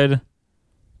good.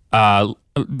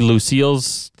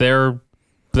 Lucille's, they're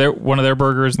one of their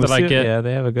burgers that I get. Yeah,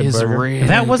 they have a good is burger. really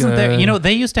That wasn't there. good. You know,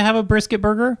 they used to have a brisket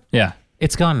burger. Yeah.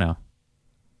 It's gone now.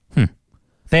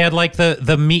 They had like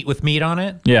the meat with meat on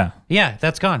it. Yeah. Yeah,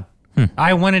 that's gone.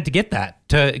 I wanted to get that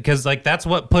because like that's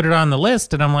what put it on the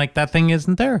list, and I'm like that thing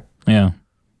isn't there. Yeah.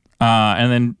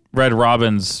 And then Red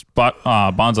Robin's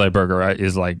Bonsai Burger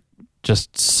is like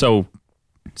just so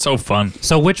fun.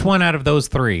 So which one out of those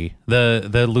three,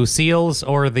 the Lucille's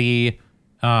or the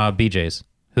BJ's?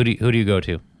 Who do you go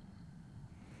to?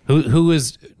 Who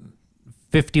is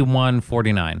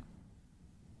 51-49?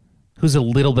 Who's a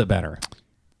little bit better?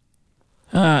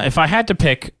 If I had to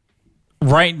pick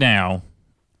right now,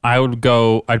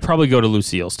 I'd probably go to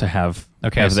Lucille's to have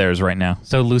theirs right now.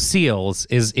 So Lucille's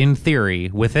is in theory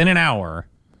within an hour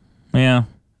Yeah.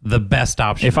 the best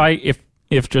option.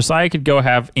 If Josiah could go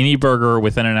have any burger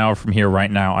within an hour from here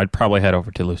right now, I'd probably head over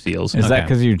to Lucille's. Is that Okay.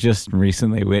 because you just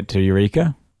recently went to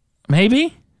Eureka?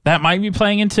 Maybe that might be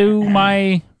playing into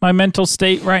my mental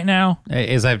state right now.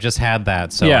 is I've just had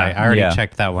that, so Yeah, I already yeah.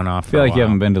 checked that one off. I feel like you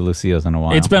haven't been to Lucille's in a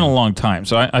while. It's been a long time,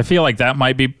 so I feel like that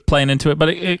might be playing into it. But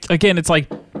again, it's like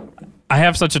I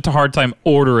have such a hard time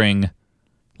ordering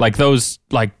like those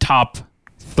like top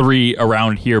 3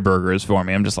 around here burgers for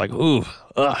me. I'm just like, ooh,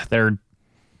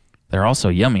 they're all so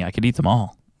yummy. I could eat them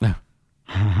all.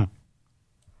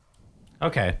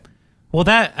 Okay. Well,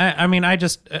 I mean, I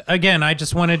just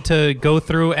wanted to go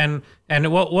through and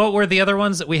what were the other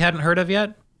ones that we hadn't heard of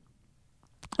yet?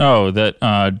 Oh,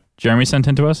 that Jeremy sent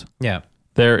in to us. Yeah.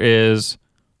 There is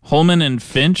Holman and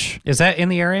Finch. Is that in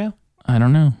the area? I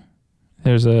don't know.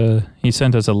 He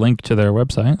sent us a link to their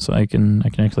website, so I can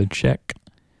actually check.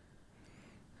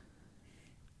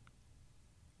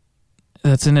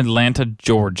 That's in Atlanta,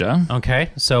 Georgia. Okay.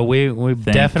 So we Thank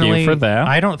definitely you for that.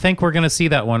 I don't think we're going to see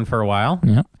that one for a while.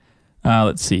 Yeah.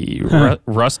 Let's see.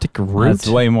 Rustic Root. That's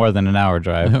way more than an hour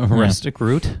drive. Rustic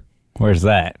Root. Where's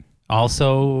that?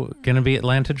 Also going to be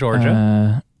Atlanta,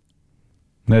 Georgia.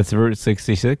 That's Route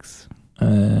 66.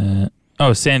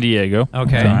 San Diego.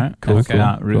 Okay. All right. Cool, That's cool,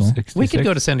 not Route cool. 66. We could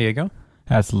go to San Diego.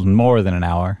 That's more than an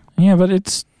hour. Yeah, but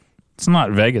it's not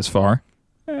Vegas far.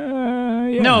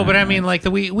 No, but I mean, like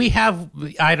we have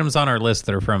items on our list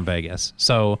that are from Vegas.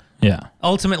 So Yeah.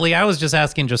 ultimately, I was just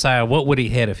asking Josiah, what would he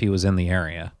hit if he was in the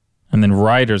area? And then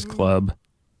Riders Club.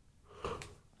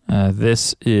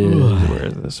 This is where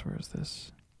is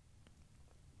this?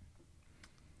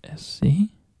 SC?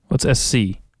 What's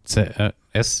SC?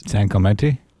 San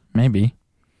Clemente? Maybe.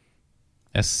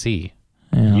 SC. Yeah.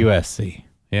 USC.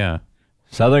 Yeah.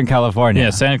 Southern California. Yeah,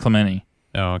 San Clemente.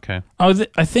 Oh, okay. Oh,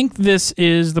 I think this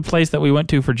is the place that we went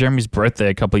to for Jeremy's birthday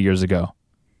a couple years ago.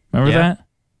 Remember Yeah. that?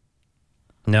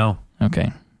 No.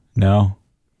 Okay. No.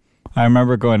 I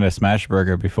remember going to Smash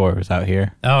Burger before it was out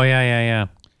here. Oh, yeah.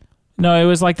 No, it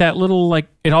was like that little, like,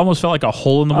 it almost felt like a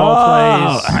hole in the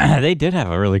wall place. They did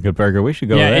have a really good burger. We should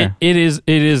go Yeah, there. it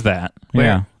is that.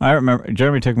 Yeah. I remember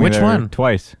Jeremy took me Which there one?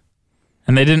 twice.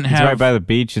 And they didn't It's have right by the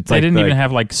beach. It's they like didn't the- even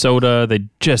have like soda. They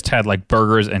just had like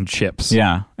burgers and chips.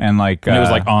 Yeah, and like And it was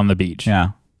like on the beach.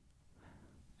 yeah.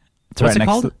 It's What's right it next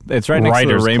called? To, it's right next to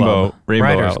Writers the Rainbow Club.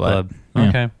 Writers outlet. Club. Yeah.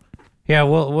 Okay. Yeah,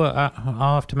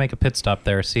 I'll have to make a pit stop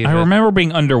there. See if I it- remember being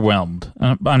underwhelmed.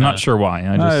 I'm not sure why.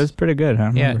 I No, just it was pretty good.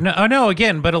 Huh? Yeah, no,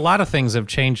 again, but a lot of things have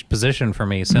changed position for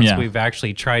me since Yeah. we've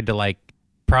actually tried to like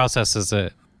process as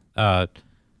a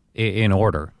in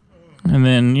order. and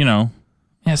then,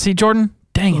 yeah, see Jordan?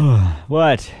 Dang it.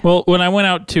 What? Well, when I went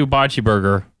out to Bocce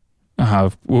Burger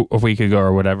a week ago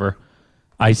or whatever,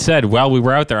 I said while we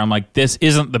were out there, I'm like, this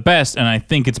isn't the best, and I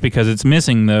think it's because it's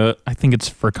missing I think it's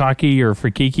furikake or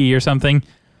frikiki or something.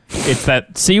 It's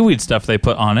that seaweed stuff they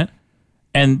put on it.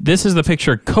 And this is the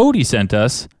picture Cody sent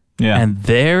us, Yeah, and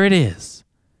there it is.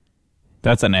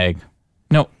 that's an egg.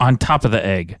 No, on top of the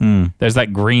egg. There's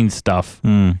that green stuff.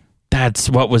 That's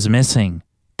what was missing.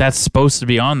 That's supposed to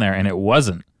be on there, and it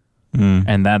wasn't.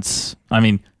 And that's, I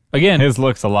mean, again, His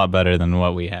looks a lot better than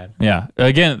what we had. yeah,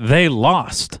 again, they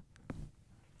lost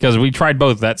because we tried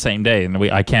both that same day, and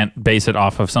I can't base it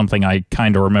off of something I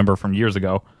kind of remember from years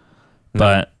ago.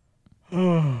 But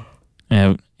yeah,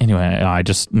 anyway, I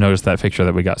just noticed that picture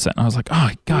that we got sent, and I was like,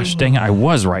 oh gosh, dang it, I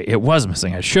was right. It was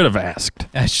missing. I should have asked.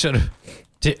 I should have.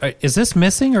 Is this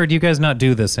missing, or do you guys not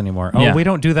do this anymore? Oh, Yeah. we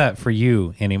don't do that for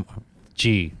you anymore.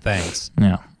 Gee, thanks.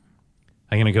 Yeah.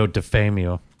 I'm gonna go defame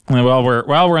you. And while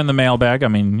we're in the mailbag, I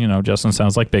mean, Justin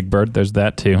sounds like Big Bird. There's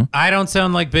that too. I don't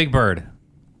sound like Big Bird.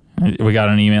 We got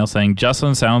an email saying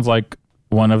Justin sounds like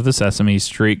one of the Sesame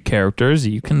Street characters.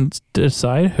 You can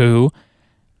decide who.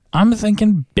 I'm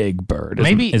thinking Big Bird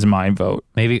Maybe- is my vote.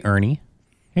 Maybe Ernie.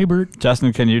 Hey, Bird.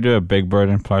 Justin, can you do a Big Bird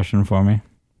impression for me?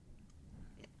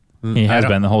 He has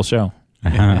been the whole show.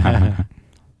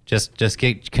 Just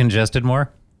get congested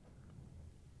more.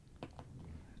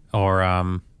 Or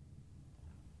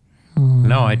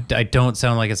no, I don't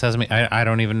sound like a Sesame. I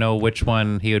don't even know which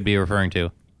one he would be referring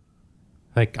to.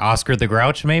 Like Oscar the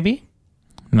Grouch, maybe.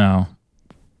 No.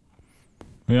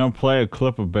 We don't play a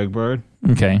clip of Big Bird.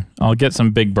 Okay, I'll get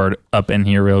some Big Bird up in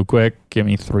here real quick. Give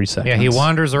me 3 seconds. Yeah, he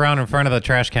wanders around in front of the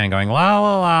trash can going la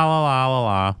la la la la la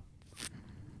la.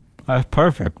 That's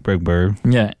perfect, Big Bird.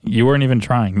 Yeah, you weren't even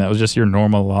trying. That was just your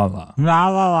normal la la. La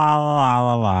la la la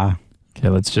la la. Okay,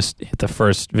 let's just hit the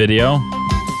first video.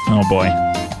 Oh boy.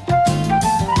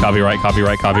 Copyright. From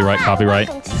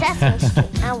Sesame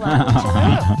Street. I want you to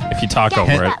know. If you talk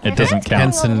over it, it doesn't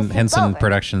count. Henson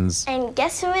Productions. And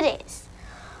guess who it is?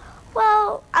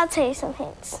 Well, I'll tell you some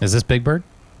hints. Is this Big Bird?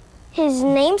 His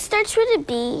name starts with a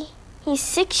B. He's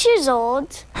 6 years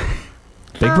old.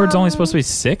 Big Bird's only supposed to be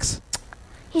 6?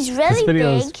 He's really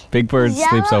video's big. Big Bird He's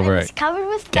sleeps yellow, over and at he's covered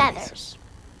with feathers.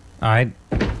 I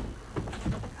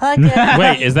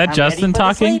Wait, is that Justin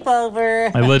talking?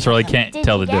 Sleepover. I literally can't Did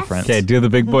tell you the guess? difference. Okay, do the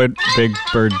Big Bird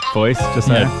voice just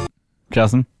now. Yeah.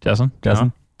 Justin. Justin?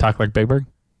 Justin? Talk like Big Bird?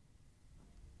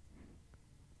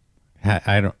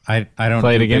 I don't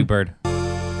Play it do again. Big Bird.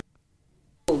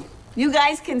 You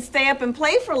guys can stay up and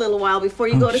play for a little while before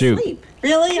you go to shoot. sleep.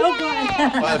 Really? Oh,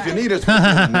 God. Well, if you need us, we'll be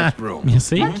in the next room. You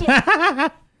see?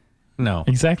 No.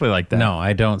 Exactly like that. No,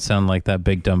 I don't sound like that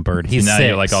big dumb bird. He's now 6.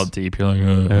 you're like all deep. You're like,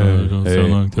 I don't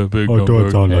sound like that big dumb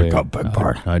bird. like a Big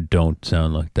Bird. I don't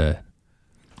sound like that.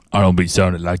 I don't be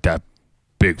sounding like that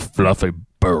big fluffy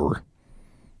bird.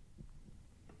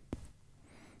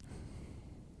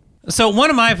 So one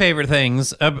of my favorite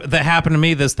things that happened to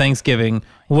me this Thanksgiving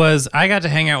was I got to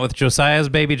hang out with Josiah's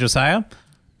baby Josiah,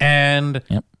 and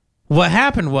Yep. what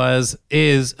happened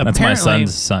is That's my apparently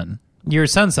son's son. your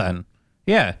son.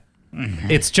 Yeah,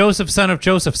 it's Joseph, son of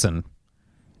Josephson,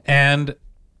 and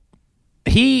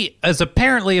he is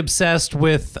apparently obsessed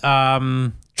with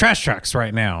trash trucks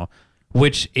right now,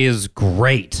 which is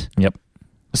great. Yep.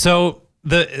 So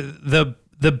the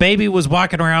baby was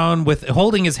walking around with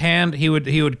holding his hand. He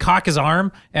would cock his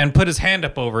arm and put his hand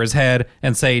up over his head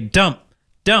and say, "Dump,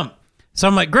 dump." So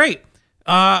I'm like, "Great.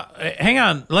 Hang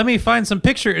on. Let me find some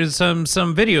pictures, some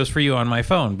videos for you on my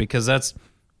phone, because that's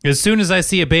as soon as I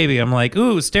see a baby, I'm like,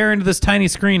 ooh, stare into this tiny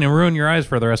screen and ruin your eyes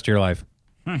for the rest of your life."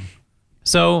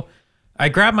 So I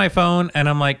grab my phone and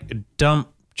I'm like, "Dump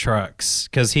trucks,"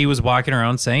 because he was walking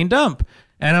around saying dump.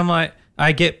 And I'm like,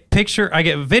 I get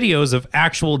videos of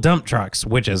actual dump trucks,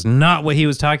 which is not what he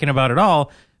was talking about at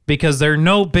all, because there are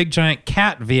no big giant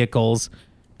cat vehicles,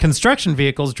 construction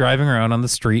vehicles driving around on the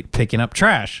street picking up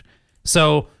trash.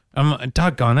 So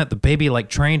doggone it, the baby like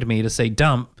trained me to say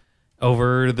dump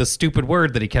over the stupid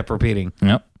word that he kept repeating.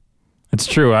 Yep. It's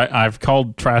true. I've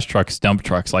called trash trucks dump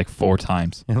trucks like 4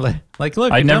 times. Like,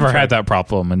 look, I a never dump had truck. that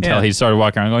problem until Yeah. he started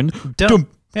walking around going, Dump.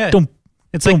 Yeah. dump.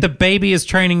 It's like the baby is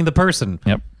training the person.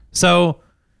 Yep. So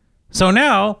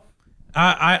now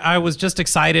I was just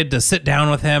excited to sit down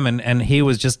with him, and he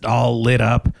was just all lit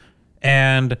up,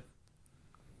 and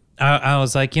I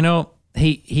was like,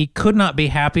 he could not be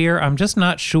happier. I'm just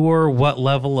not sure what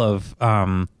level of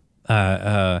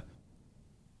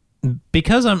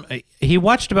because he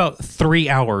watched about 3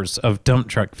 hours of dump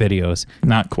truck videos.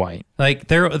 Not quite. Like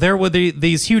there were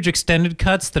these huge extended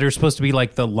cuts that are supposed to be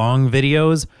like the long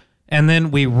videos, and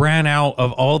then we ran out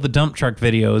of all the dump truck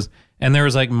videos, and there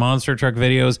was like monster truck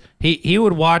videos. He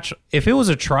would watch if it was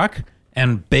a truck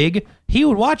and big, he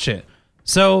would watch it.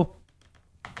 So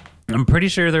I'm pretty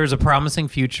sure there's a promising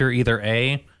future, either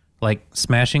A, like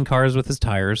smashing cars with his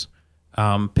tires,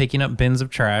 picking up bins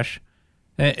of trash.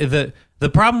 The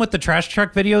problem with the trash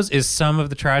truck videos is some of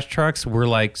the trash trucks were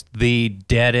like the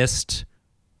deadest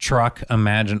truck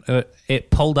imagine.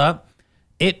 It pulled up.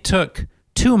 It took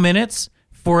 2 minutes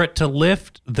for it to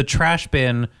lift the trash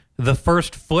bin the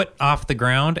first foot off the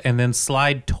ground and then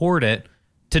slide toward it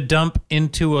to dump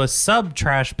into a sub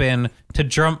trash bin to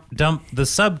dump the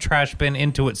sub trash bin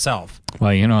into itself.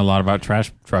 Well, you know a lot about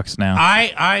trash trucks now.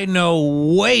 I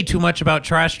know way too much about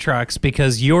trash trucks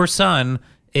because your son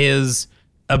is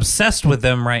obsessed with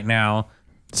them right now.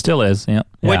 Still is, yeah.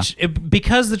 Which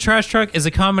because the trash truck is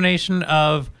a combination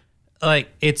of like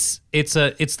it's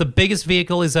the biggest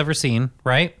vehicle he's ever seen,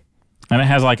 right? And it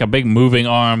has like a big moving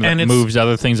arm that And it's- moves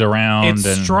other things around. It's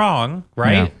and strong,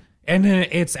 right? Yeah. And then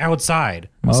it's outside.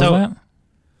 What was that?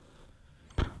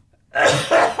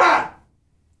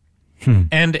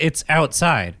 And it's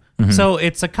outside. So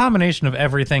it's a combination of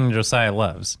everything Josiah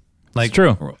loves. Like It's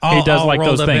true. He does like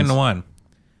rolled those up things. into one.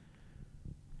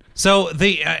 So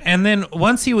and then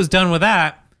once he was done with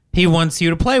that, he wants you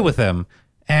to play with him,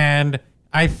 and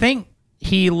I think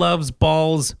he loves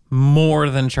balls more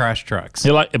than trash trucks.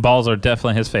 Balls are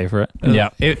definitely his favorite. Yeah,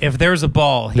 if there's a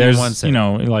ball, he There's, wants it.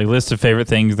 like list of favorite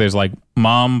things. There's like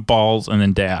mom, balls, and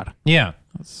then dad. Yeah.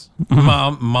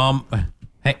 Mom.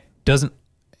 Hey, doesn't.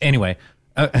 Anyway,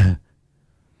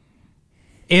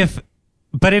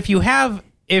 if you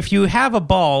have a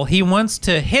ball, he wants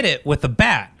to hit it with a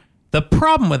bat. The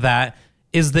problem with that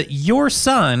is that your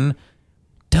son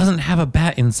doesn't have a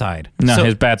bat inside. No, So-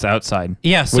 his bat's outside.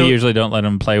 Yeah, so- we usually don't let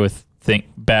him play with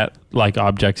bat-like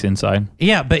objects inside.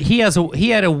 Yeah, but he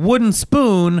had a wooden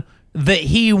spoon that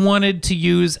he wanted to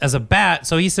use as a bat.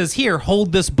 So he says, "Here,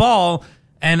 hold this ball,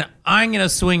 and I'm gonna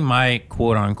swing my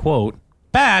quote unquote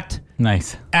bat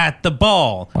Nice. at the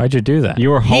ball." Why'd you do that? You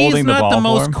were holding He's the not ball the for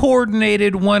most him?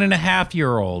 coordinated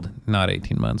 1.5-year-old. Not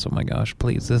 18 months. Oh my gosh,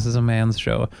 please. This is a man's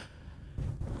show.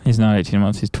 He's not 18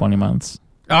 months. He's 20 months.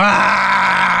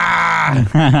 Ah!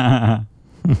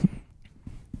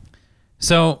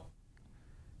 So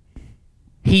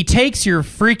he takes your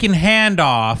freaking hand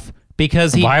off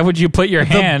because Why would you put your the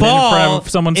hand in ball front of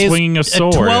someone is swinging a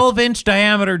sword? A 12-inch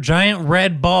diameter giant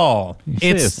red ball. You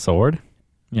say a It's sword?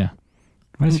 Yeah.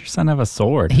 Why does your son have a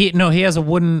sword? he has a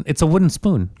wooden. It's a wooden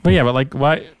spoon. But yeah, but like,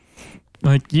 why?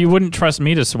 Like, you wouldn't trust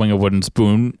me to swing a wooden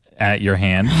spoon at your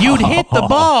hand. You'd hit the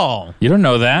ball. You don't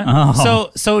know that.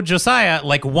 So Josiah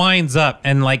like winds up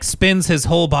and like spins his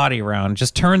whole body around,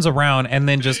 just turns around and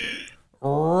then just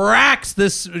racks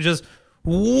this, just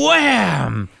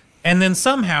wham, and then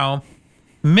somehow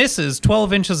misses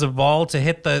 12 inches of ball to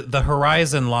hit the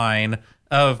horizon line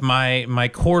of my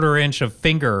 1/4 inch of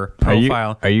finger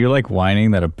profile. Are you like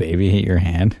whining that a baby hit your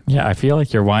hand? Yeah, I feel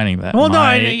like you're whining that. Well,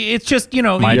 my, it's just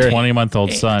my you-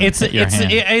 20-month-old son It's hit your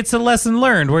hand. it's a lesson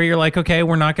learned where you're like, okay,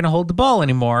 we're not going to hold the ball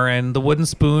anymore, and the wooden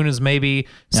spoon is maybe.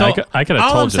 So I could have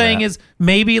all told I'm you saying that. is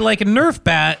maybe like a Nerf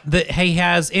bat that he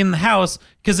has in the house,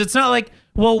 because it's not like,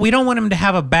 well, we don't want him to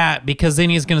have a bat because then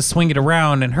he's going to swing it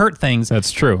around and hurt things.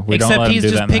 That's true. We don't Except let him he's do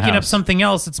just that in the picking up house. something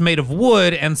else that's made of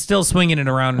wood and still swinging it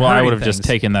around. Well, and I would hurting have just things.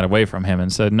 taken that away from him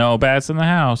and said, "No bats in the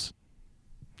house."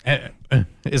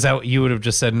 Is that what you would have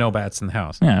just said? No bats in the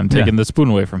house. Yeah, I'm taking the spoon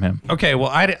away from him. Okay, well,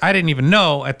 I didn't even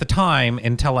know at the time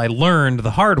until I learned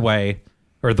the hard way,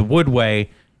 or the wood way,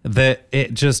 that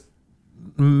it just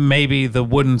maybe the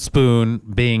wooden spoon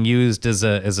being used as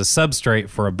a substrate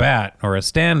for a bat or a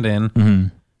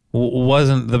stand-in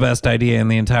wasn't the best idea in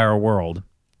the entire world.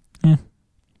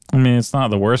 I mean, it's not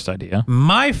the worst idea.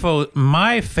 My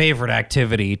favorite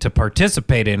activity to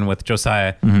participate in with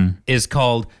Josiah is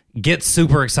called get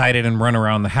super excited and run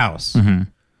around the house.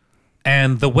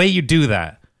 And the way you do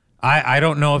that, I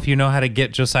don't know if you know how to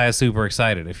get Josiah super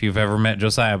excited, if you've ever met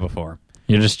Josiah before.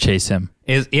 You just chase him.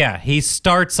 He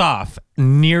starts off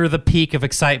near the peak of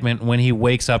excitement when he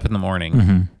wakes up in the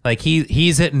morning. Like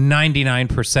he's at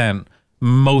 99%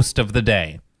 most of the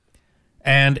day.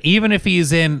 And even if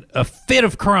he's in a fit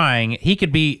of crying, he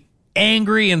could be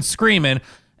angry and screaming,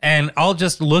 and I'll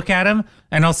just look at him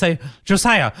and I'll say,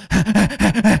 Josiah.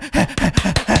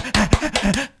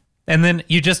 And then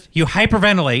you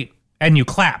hyperventilate and you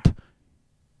clap.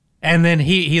 And then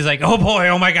he's like, oh boy,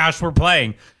 oh my gosh, we're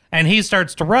playing. And he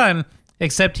starts to run,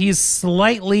 except he's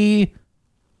slightly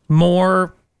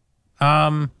more,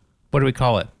 what do we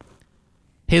call it?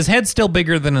 His head's still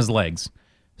bigger than his legs.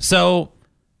 So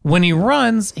when he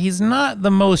runs, he's not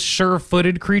the most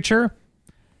sure-footed creature.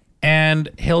 And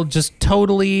he'll just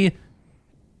totally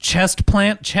chest,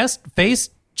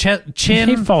 chin.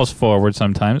 He falls forward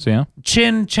sometimes, yeah.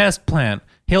 Chin, chest plant.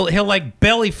 He'll like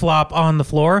belly flop on the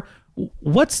floor.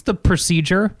 What's the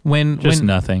procedure when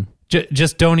Nothing.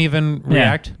 Just don't even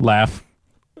react? Yeah, laugh.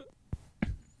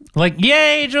 Like,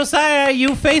 yay, Josiah,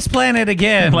 you face planted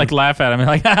again. Like laugh at him.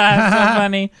 Like, it's so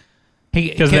funny.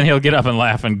 Because then he'll get up and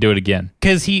laugh and do it again.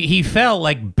 Because he fell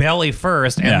like belly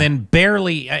first, and then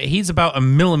barely, he's about a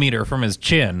millimeter from his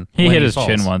chin. He hit his falls.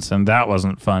 chin once, and that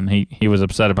wasn't fun. He was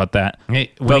upset about that.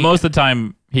 But most of the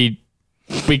time,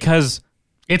 because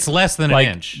it's less than like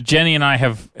an inch. Jenny and I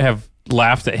have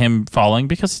laughed at him falling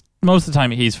because most of the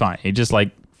time he's fine. He just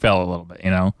like fell a little bit,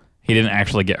 He didn't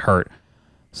actually get hurt.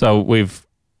 So we've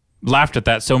laughed at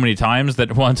that so many times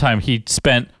that one time he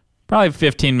spent probably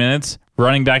 15 minutes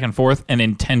running back and forth and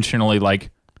intentionally like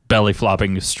belly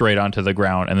flopping straight onto the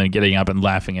ground and then getting up and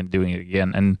laughing and doing it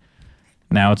again. And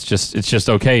now it's just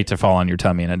okay to fall on your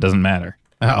tummy and it doesn't matter.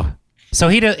 Oh, so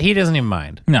he doesn't even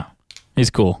mind. No, he's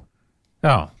cool.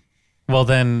 Oh, well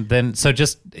then so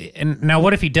just, and now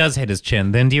what if he does hit his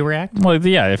chin? Then do you react? Well,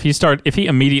 yeah, if he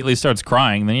immediately starts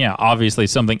crying, then yeah, obviously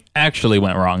something actually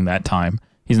went wrong that time.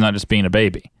 He's not just being a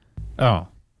baby. Oh,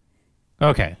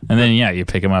 okay. And then yeah, you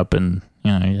pick him up and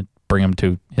you bring him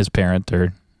to his parent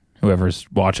or whoever's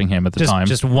watching him at the time.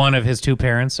 Just one of his two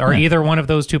parents? Are either one of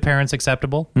those two parents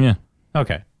acceptable? Yeah.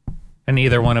 Okay. And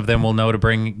either one of them will know to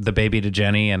bring the baby to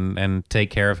Jenny and take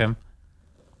care of him?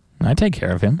 I take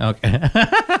care of him. Okay.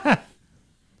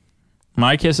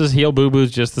 My kisses heal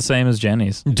boo-boos just the same as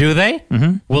Jenny's. Do they?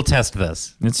 Mm-hmm. We'll test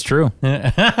this. It's true.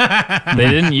 They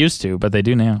didn't used to, but they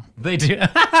do now. They do.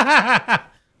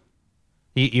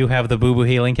 You have the boo-boo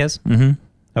healing kiss? Mm-hmm.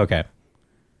 Okay.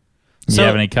 Do you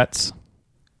have any cuts?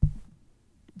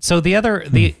 So the other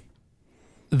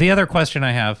question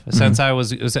I have, since I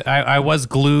was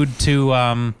glued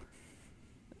to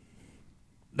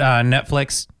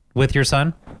Netflix with your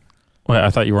son. Well, I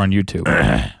thought you were on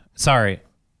YouTube. Sorry,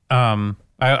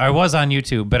 I was on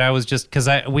YouTube, but I was just because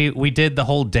we did the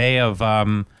whole day of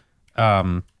Mononona.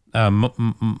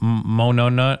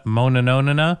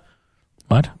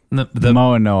 What? The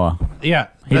Moana. Yeah,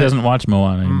 He doesn't watch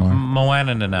Moana anymore.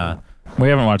 Moana. We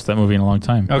haven't watched that movie in a long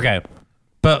time. Okay,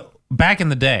 but back in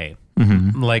the day,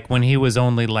 like when he was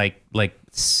only like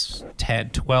 10,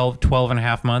 12 and a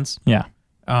half months, Yeah.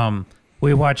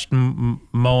 we watched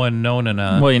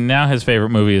Moana. Well, now his favorite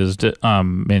movie is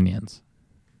Minions.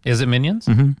 Is it Minions?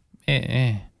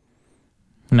 Mm-hmm.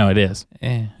 No, it is.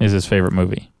 Is his favorite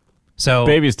movie. So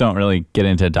Babies don't really get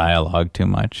into dialogue too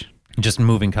much. just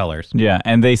moving colors. Yeah,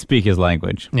 and they speak his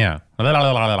language. Yeah.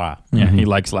 Yeah, he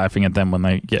likes laughing at them when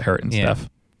they get hurt and Yeah. stuff.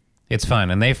 It's fun,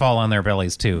 and they fall on their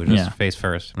bellies too, just Yeah. face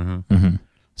 1st.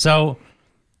 So,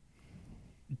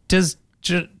 does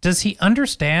he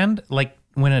understand like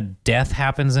when a death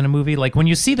happens in a movie? Like when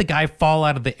you see the guy fall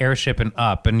out of the airship and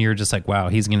up, and you're just like, "Wow,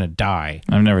 he's gonna die."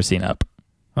 I've never seen Up.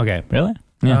 Okay. Really?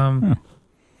 Yeah.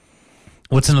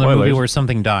 What's another movie Spoilers. where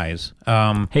something dies?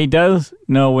 He does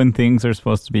know when things are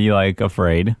supposed to be like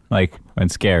afraid, like when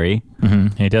scary.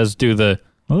 He does do the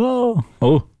Oh,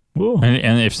 oh, oh.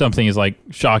 and if something is like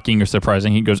shocking or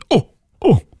surprising, he goes oh,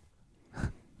 oh.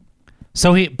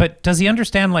 So but does he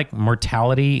understand like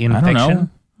mortality in I don't fiction?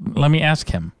 know. Let me ask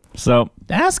him. So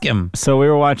Ask him. we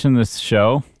were watching this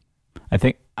show. I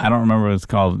don't remember what it's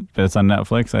called, but it's on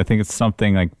Netflix. I think it's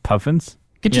something like Puffins.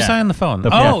 Get Yeah. Josiah on the phone.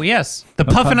 Yeah. Oh yes, the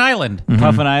Puffin Island.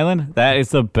 Puffin Island. That is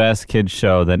the best kids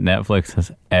show that Netflix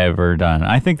has ever done.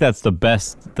 I think that's the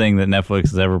best thing that Netflix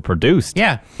has ever produced.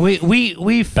 Yeah, we Better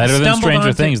than stumbled Stranger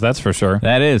onto- Things, that's for sure.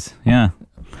 That is, yeah.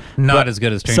 Not as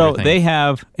good as Stranger So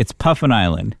Things. it's Puffin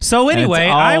Island. So And it's anyway,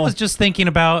 I all- was just thinking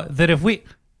about that if we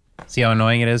see how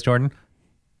annoying it is, Jordan.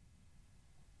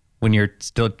 when you're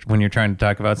trying to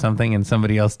talk about something and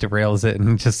somebody else derails it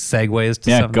and just segues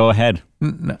to something? Go ahead.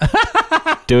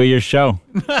 Do your show.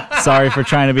 Sorry for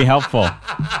trying to be helpful.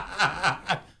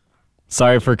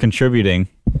 Sorry for contributing.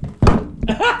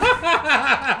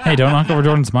 Hey, don't knock over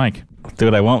Jordan's mic. Do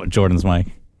what I want with Jordan's mic.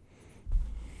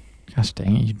 Gosh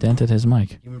dang it, you dented his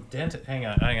mic. You dent it. Hang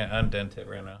on, undent it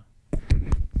right now.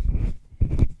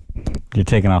 You're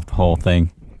taking off the whole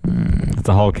thing.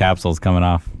 The whole capsule's coming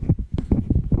off.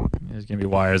 There's going to be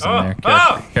wires in there.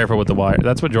 Careful with the wire.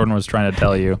 That's what Jordan was trying to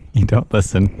tell you. You don't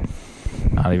listen.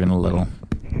 Not even a little.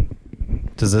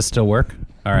 Does this still work?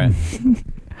 All right.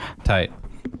 Tight.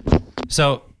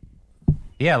 So,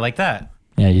 yeah, like that.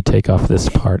 Yeah, you take off this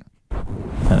part.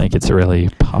 I think it's really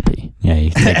poppy. Yeah,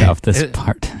 you take off this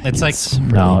part. It's like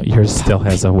no, yours still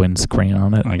has a windscreen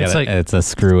on it. It's a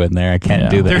screw in there. I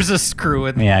can't do that. There's a screw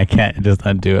in there. Yeah, I can't just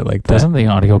undo it like that. Doesn't the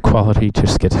audio quality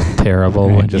just get terrible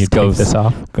when you take this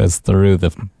off? Goes through the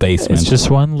basement. It's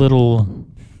just one little,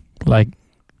 like,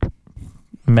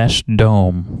 mesh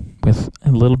dome with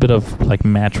a little bit of, like,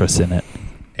 mattress in it.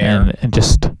 Air. And it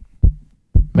just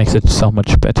makes it so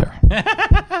much better.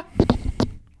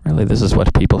 Really, this is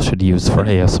what people should use for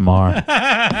ASMR.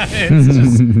 It's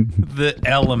just the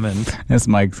element. This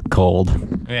mic's cold.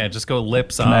 Yeah, just go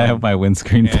lips Can on. I have my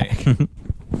windscreen back?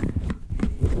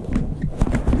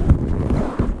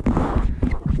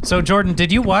 So, Jordan,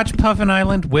 did you watch Puffin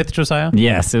Island with Josiah?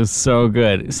 Yes, it was so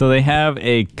good. So they have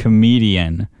a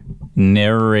comedian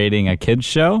narrating a kid's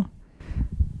show,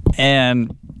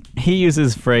 and he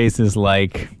uses phrases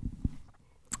like,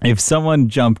 if someone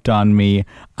jumped on me,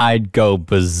 I'd go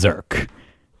berserk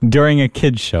during a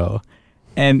kid's show.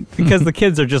 And because the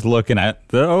kids are just looking at,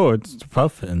 it's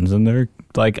puffins, and they're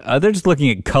like, they're just looking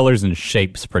at colors and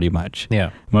shapes pretty much. Yeah.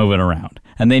 Moving around.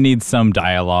 And they need some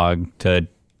dialogue to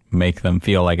make them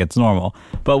feel like it's normal.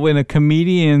 But when a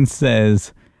comedian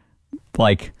says,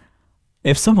 like,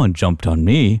 if someone jumped on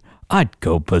me, I'd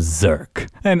go berserk.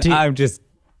 And I'm just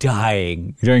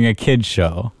dying during a kid's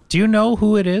show. Do you know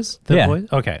who it is? The Yeah. voice?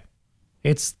 Okay.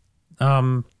 It's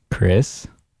Chris?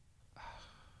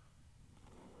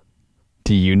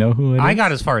 Do you know who it is? I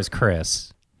got as far as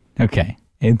Chris. Okay.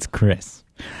 It's Chris.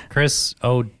 Chris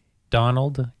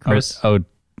O'Donnell. Chris. O'Dowd.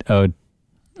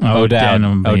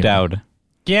 O'Dowd. O'Dowd.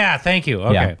 Yeah, thank you.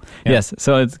 Okay. Yeah. Yes.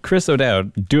 So it's Chris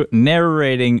O'Dowd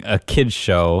narrating a kids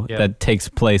show that takes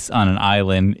place on an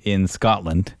island in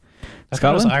Scotland. I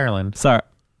thought it was Ireland. Sorry,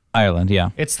 Ireland. Yeah.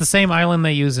 It's the same island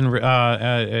they use in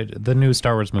the new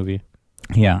Star Wars movie.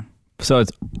 Yeah. So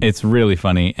it's really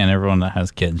funny, and everyone that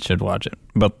has kids should watch it.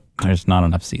 But there's not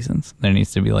enough seasons. There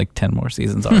needs to be like 10 more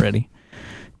seasons already.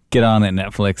 Get on it,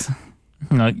 Netflix.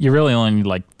 No, you really only need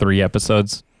like 3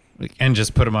 episodes. And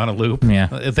just put them on a loop. Yeah.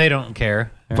 If they don't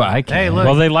care. But I can. Hey, look.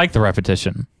 Well, they like the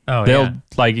repetition. Oh, They'll yeah.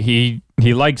 like he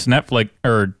likes Netflix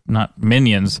or not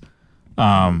Minions.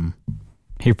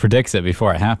 He predicts it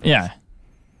before it happens. Yeah.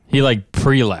 He like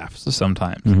pre-laughs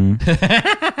sometimes.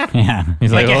 Yeah.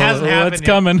 He's Like like, it hasn't happened it's yet."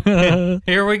 coming.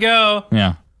 Here we go.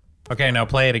 Yeah. Okay, now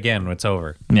play it again. It's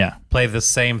over. Yeah. Play the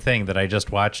same thing that I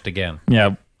just watched again.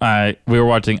 Yeah. We were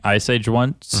watching Ice Age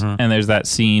once, and there's that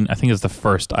scene, I think it's the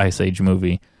first Ice Age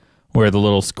movie, where the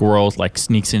little squirrel like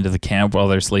sneaks into the camp while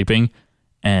they're sleeping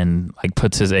and like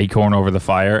puts his acorn over the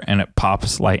fire and it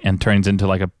pops like and turns into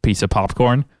like a piece of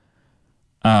popcorn.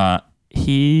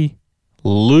 He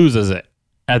loses it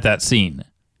at that scene.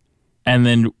 And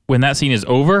then when that scene is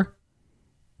over,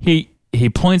 he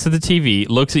points at the TV,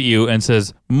 looks at you and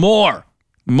says, more.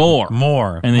 And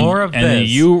then, more of and this. then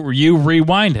you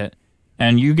rewind it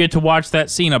and you get to watch that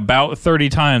scene about 30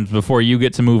 times before you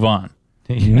get to move on.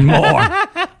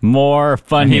 More And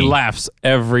funny. he laughs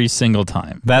every single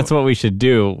time. That's what we should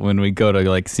do when we go to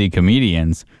like see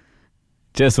comedians.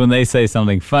 Just when they say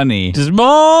something funny, Just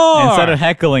more. instead of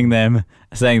heckling them,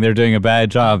 saying they're doing a bad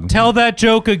job. Tell that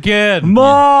joke again.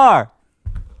 More.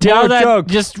 Tell more that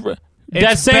jokes. just that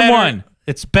It's same better- one.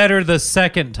 It's better the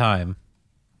second time.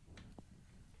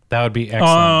 That would be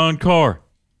excellent. Encore.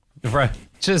 Right.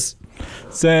 Just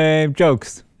Same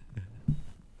jokes.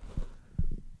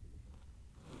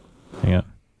 yeah.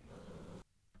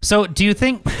 So, do you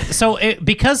think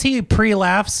because he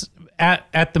pre-laughs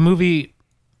at the movie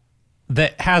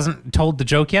that hasn't told the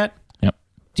joke yet? Yep.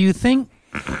 Do you think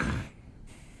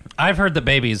I've heard that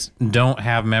babies don't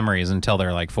have memories until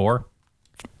they're like 4?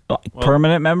 Like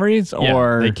permanent memories, Yeah,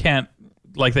 or they can't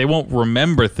like they won't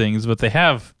remember things, but they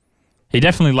have. He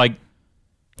definitely like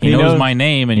he knows my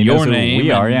name and he knows your who name.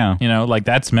 we are, and, yeah. You know, like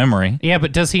that's memory. Yeah,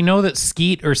 but does he know that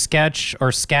Skeet or Sketch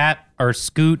or Scat or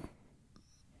Scoot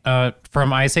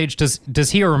from Ice Age, does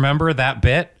he remember that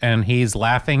bit and he's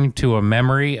laughing to a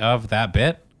memory of that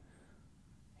bit?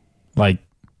 Like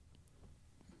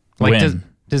when?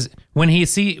 does when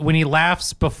he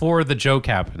laughs before the joke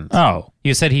happens? Oh,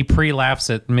 You said he pre-laughs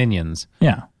at Minions.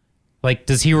 yeah. Like,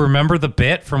 does he remember the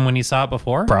bit from when he saw it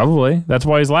before? Probably. That's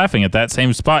why he's laughing at that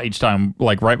same spot each time,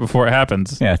 like right before it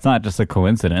happens. Yeah, it's not just a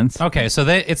coincidence. Okay, so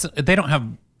they don't have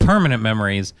permanent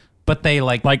memories, but they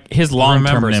like His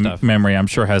long-term remember stuff. memory, I'm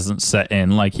sure, hasn't set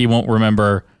in. Like he won't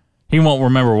remember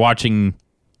watching.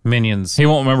 Minions. He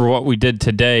won't remember what we did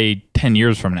today 10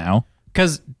 years from now.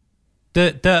 Because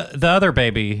the other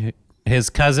baby,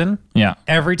 his cousin, Yeah.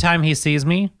 every time he sees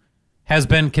me, has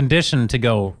been conditioned to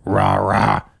go rah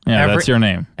rah. Yeah, that's your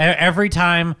name. Every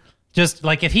time, just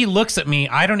like if he looks at me,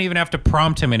 I don't even have to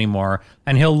prompt him anymore,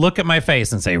 and he'll look at my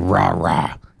face and say rah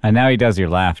rah. And now he does your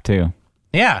laugh too.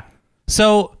 Yeah.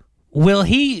 So will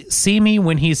he see me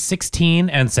when he's 16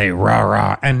 and say rah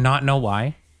rah and not know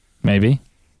why? Maybe.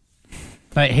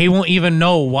 Like, he won't even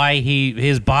know why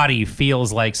his body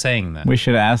feels like saying that. We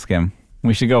should ask him.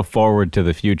 We should go forward to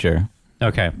the future.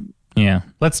 Okay. Yeah.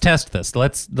 Let's test this.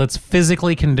 Let's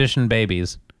physically condition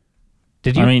babies.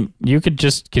 Did you? I mean, you could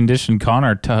just condition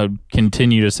Connor to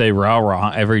continue to say rah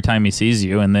rah every time he sees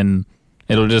you, and then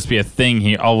it'll just be a thing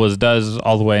he always does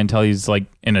all the way until he's like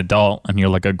an adult and you're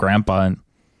like a grandpa and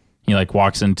he like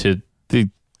walks into the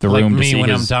like room me when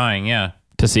I'm dying, yeah.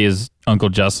 to see his Uncle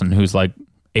Justin, who's like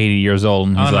 80 years old,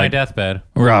 and he's On my like, deathbed.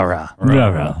 rah rah. Rah,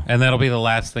 rah. And that'll be the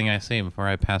last thing I see before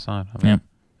I pass on. Yeah.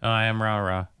 Oh, I am rah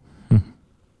rah.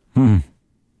 You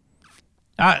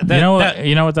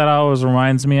know what that always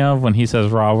reminds me of when he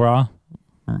says rah rah?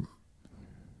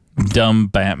 Dumb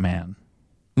Batman.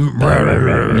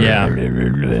 Yeah.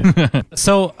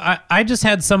 So I just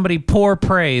had somebody pour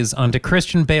praise onto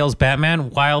Christian Bale's Batman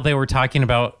while they were talking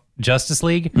about Justice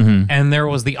League, and there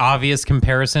was the obvious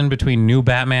comparison between new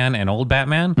Batman and old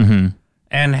Batman,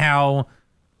 and how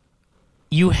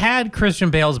you had Christian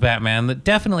Bale's Batman that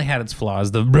definitely had its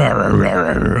flaws, the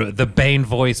Bane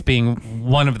voice being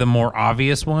one of the more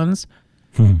obvious ones,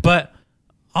 but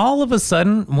all of a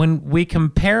sudden when we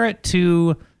compare it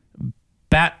to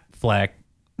Batfleck,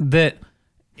 that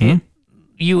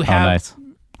you have nice.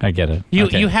 I get it.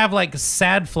 you have like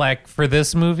sad Fleck for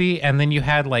this movie, and then you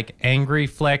had like angry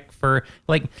Fleck for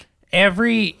like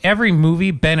every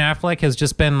movie. Ben Affleck has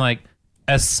just been like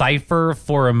a cipher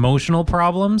for emotional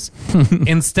problems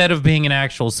instead of being an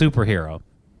actual superhero.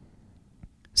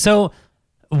 So,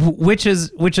 which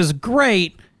is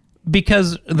great,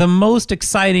 because the most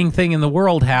exciting thing in the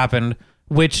world happened,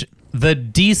 which the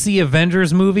DC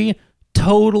Avengers movie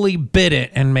totally bit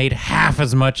it and made half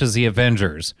as much as the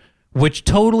Avengers, which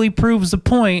totally proves the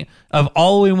point of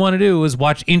all we want to do is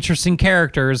watch interesting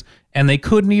characters, and they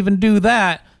couldn't even do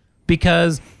that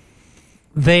because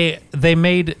they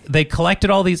collected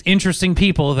all these interesting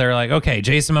people. They're like, okay,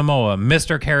 Jason Momoa,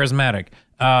 Mr. Charismatic,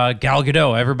 Gal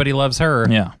Gadot, everybody loves her.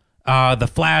 Yeah. The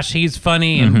Flash, he's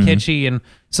funny and kitschy, and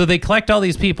so they collect all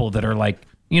these people that are like,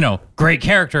 great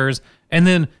characters, and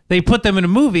then they put them in a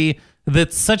movie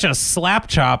that's such a slap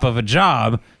chop of a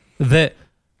job that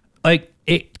like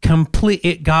it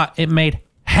made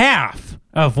half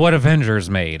of what Avengers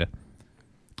made.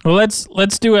 Well,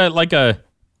 let's do I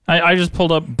just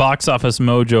pulled up Box Office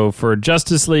Mojo for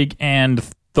Justice League and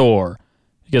Thor,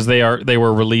 because they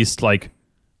were released like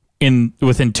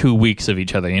within 2 weeks of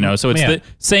each other, so it's the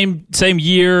same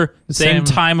year, same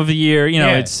time of the year,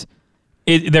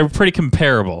 they're pretty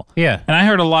comparable. Yeah. And I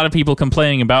heard a lot of people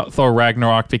complaining about Thor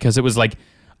Ragnarok because it was like,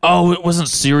 oh, it wasn't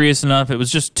serious enough. It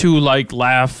was just too like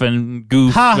laugh and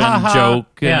goof and joke.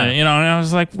 Yeah. And, and I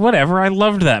was like, whatever. I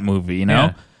loved that movie,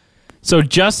 Yeah. So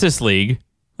Justice League,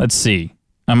 let's see.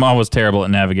 I'm always terrible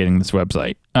at navigating this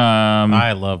website.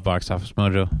 I love Box Office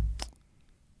Mojo.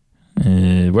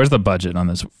 Where's the budget on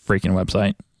this freaking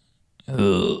website?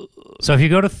 So if you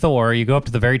go to Thor, you go up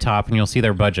to the very top, and you'll see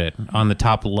their budget on the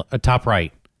top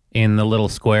right in the little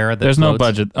square. There's no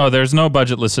budget. Oh, there's no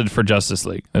budget listed for Justice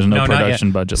League. There's no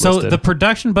production budget listed. So the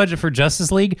production budget for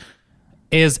Justice League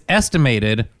is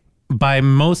estimated by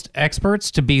most experts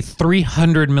to be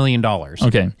 $300 million.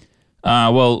 Okay.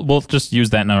 Well, we'll just use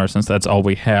that number since that's all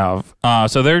we have.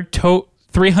 So they're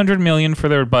 $300 million for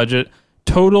their budget.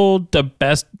 Total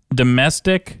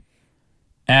domestic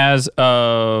as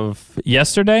of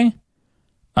yesterday,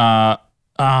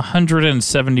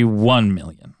 $171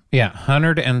 million. Yeah,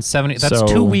 170. That's So-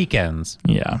 2 weekends.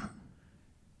 Yeah.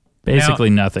 Basically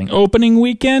nothing. Opening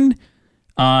weekend,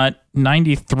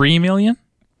 93 million,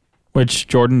 which,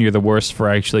 Jordan, you're the worst for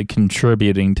actually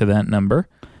contributing to that number.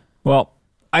 Well,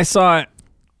 I saw it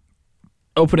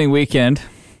opening weekend,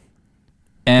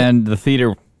 and the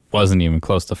theater wasn't even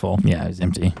close to full. Yeah, it was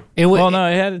empty. It was Well, no,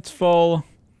 it had its full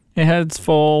It had its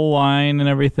full line and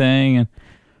everything,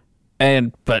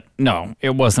 but no,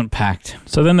 it wasn't packed.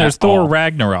 So then there's At Thor all.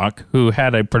 Ragnarok, who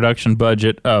had a production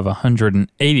budget of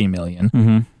 $180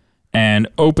 million, and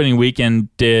opening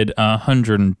weekend did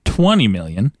 $120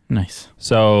 million. Nice.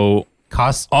 So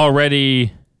Cost.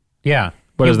 already, Yeah.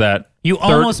 what is that? You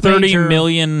almost made $30 your-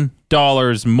 million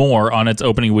more on its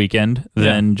opening weekend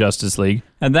than Justice League.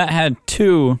 And that had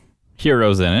 2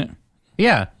 heroes in it,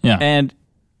 Yeah. Yeah, and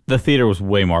the theater was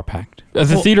way more packed. the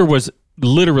theater was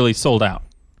literally sold out.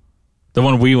 The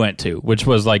one we went to, which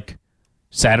was like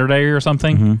Saturday or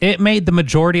something. It made the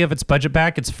majority of its budget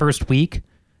back its first week,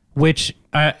 which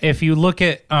if you look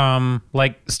at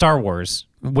like Star Wars,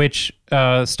 which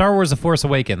Star Wars The Force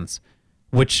Awakens,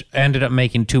 which ended up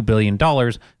making $2 billion,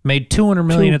 made $200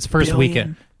 million its first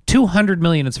weekend. $200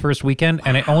 million its first weekend,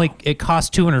 and it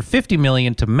cost $250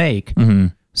 million to make.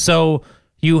 So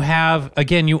you have,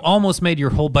 again, you almost made your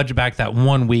whole budget back that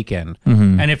one weekend.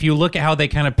 And if you look at how they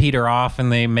kind of peter off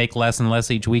and they make less and less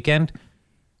each weekend,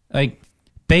 like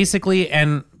basically,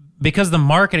 and because the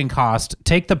marketing cost,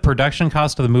 take the production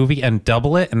cost of the movie and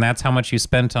double it, and that's how much you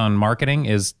spent on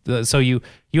marketing. So you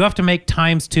have to make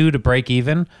times 2 to break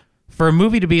even. For a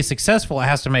movie to be successful, it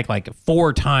has to make like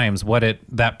 4 times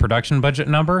that production budget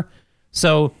number.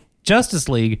 So Justice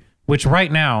League, which right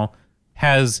now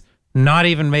has not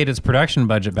even made its production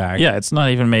budget back. Yeah, it's not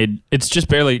even made. It's just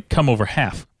barely come over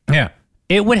half. Yeah.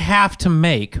 It would have to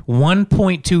make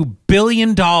 $1.2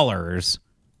 billion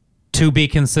to be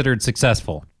considered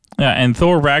successul. Yeah, and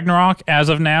Thor Ragnarok, as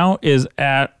of now, is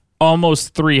at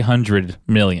almost $300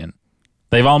 million.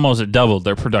 They've almost doubled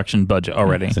their production budget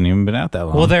already. Hasn't even been out that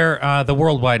long. Well, they're the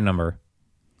worldwide number.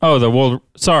 Oh, the world.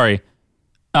 Sorry,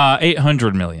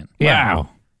 $800 million. Yeah. Wow.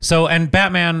 So, and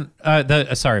Batman,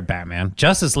 Batman,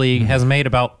 Justice League has made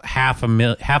about half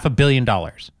 $500 million.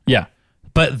 Yeah,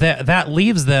 But that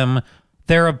leaves them,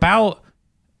 they're about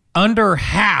under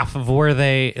half of where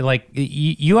they, like,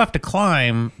 you have to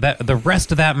climb the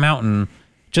rest of that mountain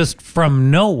just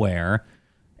from nowhere.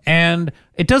 And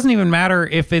it doesn't even matter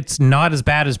if it's not as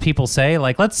bad as people say.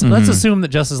 Like, let's assume that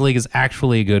Justice League is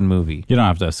actually a good movie. You don't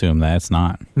have to assume that. It's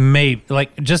not. Maybe,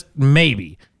 just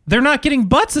maybe. They're not getting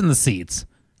butts in the seats.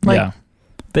 Like, yeah.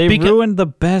 They ruined the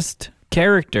best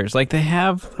characters. Like, they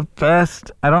have the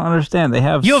best. I don't understand. They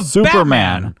have you have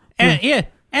Superman. Batman,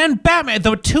 and Batman,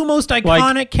 the 2 most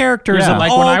iconic characters yeah. of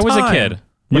Like all when I was time. a kid, You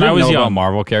when I didn't was know about young.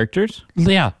 Marvel characters.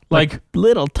 Yeah, like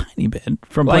Little tiny bit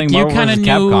from like playing you Marvel kind of vs.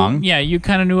 knew. Capcom. Yeah, you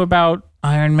kind of knew about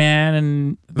Iron Man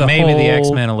and Maybe the Hulk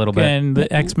X-Men a little bit. and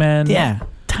the X-Men. Yeah.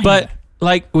 Tiny But bit.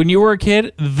 like when you were a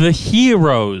kid, the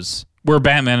heroes were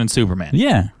Batman and Superman.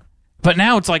 Yeah. But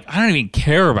now it's like I don't even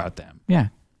care about them. Yeah.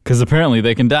 Because apparently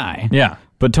they can die. Yeah.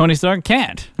 But Tony Stark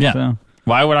can't. Yeah. So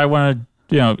Why would I want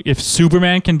to? If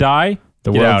Superman can die,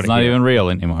 the get world's outta not here. even real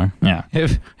anymore. Yeah.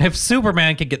 If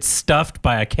Superman could get stuffed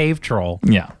by a cave troll,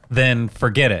 Yeah. then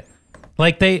forget it.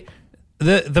 Like the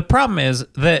problem is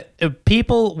that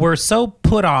people were so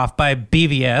put off by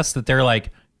BVS that they're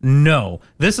like, no,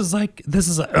 this is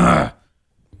You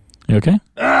okay?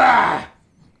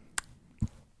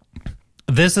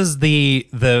 this is the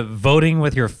voting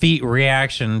with your feet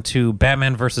reaction to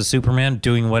Batman versus Superman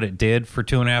doing what it did for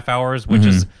 2.5 hours, which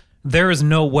is there is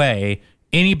no way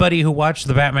anybody who watched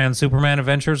the Batman Superman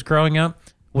adventures growing up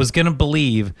was going to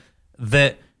believe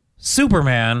that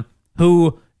Superman,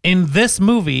 who in this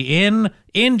movie, in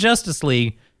Justice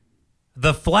League,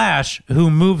 the Flash, who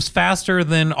moves faster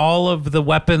than all of the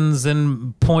weapons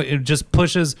and just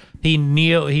pushes, he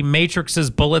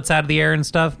matrixes bullets out of the air and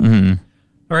stuff.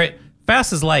 All right,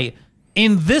 fast as light.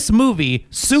 In this movie,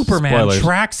 Superman Spoilers.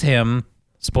 tracks him.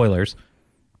 Spoilers.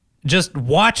 Just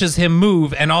watches him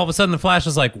move, and all of a sudden the Flash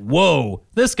is like, whoa,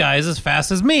 this guy is as fast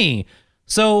as me.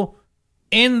 So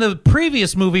in the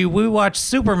previous movie, we watched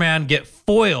Superman get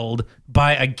foiled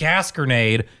by a gas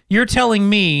grenade. You're telling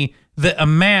me that a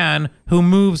man who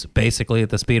moves basically at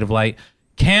the speed of light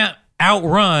can't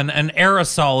outrun an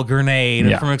aerosol grenade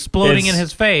Yeah. from exploding It's- in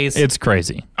his face? It's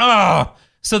crazy. Oh,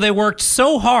 so they worked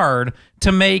so hard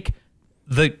to make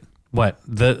the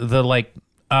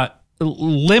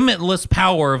limitless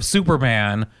power of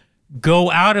Superman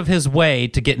go out of his way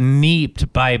to get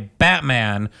neeped by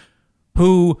Batman,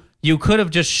 who you could have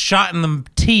just shot in the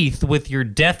teeth with your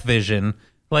death vision.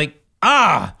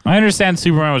 I understand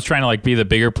Superman was trying to be the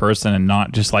bigger person and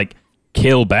not just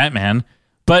kill Batman,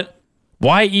 but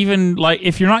why even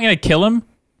if you're not gonna kill him,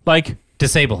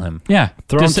 disable him. yeah,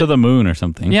 Throw him to the moon or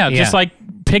something. yeah, Yeah. just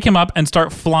pick him up and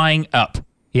start flying up.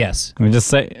 Yes. I mean, just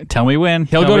say, tell me when.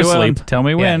 He'll Tell go me to when. sleep. Tell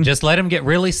me Yeah, when. just let him get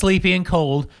really sleepy and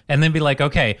cold, and then be like,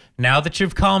 okay, now that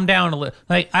you've calmed down a little,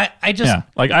 like I just Yeah.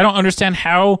 Like, I don't understand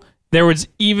how there was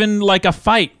even like a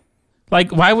fight.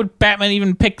 Like, why would Batman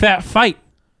even pick that fight?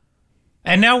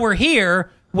 And now we're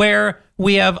here where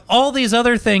we have all these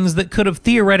other things that could have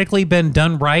theoretically been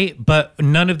done right, but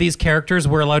none of these characters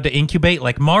were allowed to incubate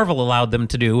like Marvel allowed them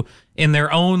to do in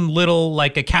their own little,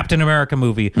 like a Captain America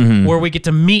movie, where we get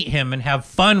to meet him and have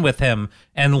fun with him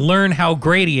and learn how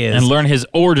great he is. And learn his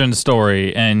origin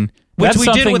story. And which that's we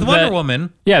did something with Wonder that-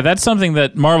 Woman. Yeah, that's something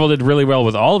that Marvel did really well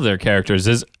with all of their characters,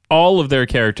 is all of their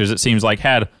characters, it seems like,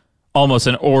 had almost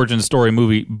an origin story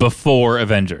movie before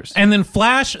Avengers. And then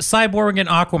Flash, Cyborg, and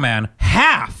Aquaman,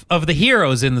 half of the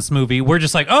heroes in this movie were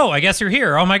just like, oh, I guess you're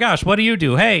here. Oh my gosh, what do you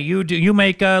do? Hey, you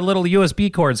make little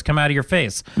USB cords come out of your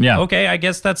face. Yeah. Okay, I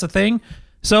guess that's a thing.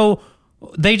 So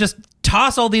they just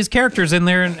toss all these characters in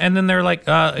there, and then they're like,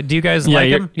 do you guys like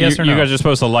them? Yes or no? You guys are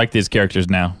supposed to like these characters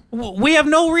now. We have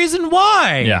no reason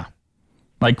why. Yeah.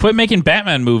 Like, quit making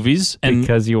Batman movies. And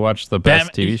because you watch the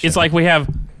best TV show. It's like we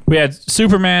had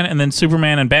Superman, and then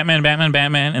Superman and Batman,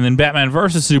 and then Batman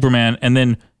versus Superman, and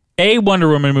then a Wonder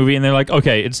Woman movie, and they're like,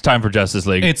 okay, it's time for Justice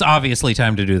League. It's obviously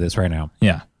time to do this right now.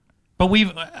 Yeah. But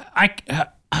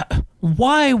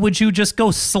why would you just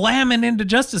go slamming into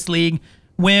Justice League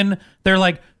when they're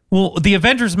like, well, the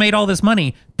Avengers made all this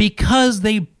money because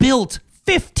they built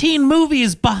 15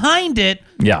 movies behind it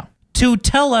Yeah. to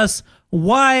tell us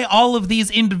why all of these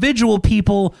individual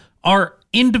people are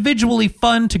individually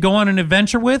fun to go on an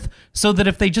adventure with, so that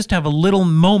if they just have a little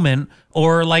moment,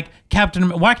 or like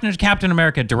why can't Captain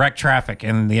America direct traffic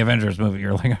in the Avengers movie?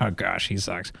 You're like, oh gosh, he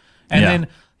sucks. And Yeah. then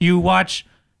you watch,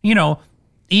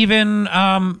 even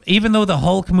though the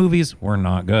Hulk movies were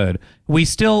not good, we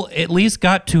still at least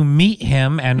got to meet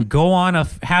him and go on a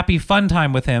happy fun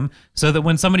time with him, so that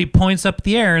when somebody points up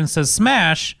the air and says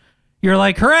smash, you're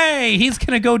like, hooray, he's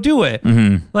gonna go do it.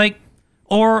 Like,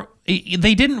 or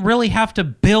they didn't really have to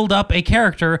build up a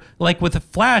character. Like with the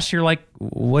Flash, you're like,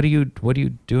 what are you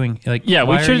doing? Like, Yeah,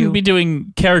 why we are shouldn't you- be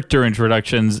doing character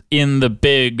introductions in the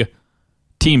big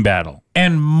team battle.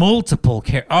 and multiple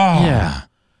Oh, Yeah.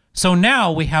 So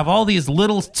now we have all these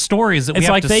little stories that we It's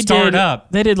have like to they start did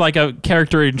up. They did like a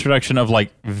character introduction of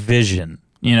like Vision.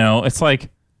 It's like,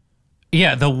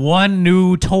 Yeah, the one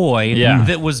new toy Yeah.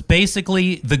 that was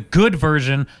basically the good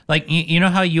version. Like, you know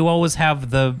how you always have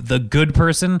the good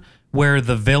person where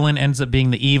the villain ends up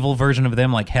being the evil version of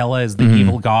them, like Hela is the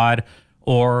evil god,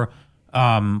 or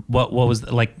what was,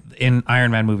 like, in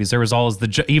Iron Man movies, there was always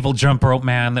the evil jump rope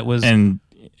man that was and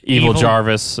evil Evil-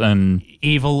 Jarvis and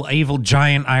evil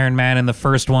giant Iron Man in the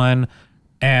first one.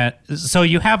 And so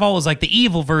you have always like the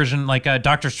evil version, like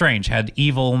Doctor Strange had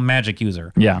evil magic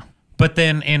user. yeah. But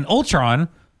then in Ultron,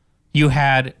 you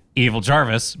had evil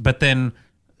Jarvis, but then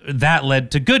that led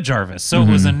to good Jarvis. So it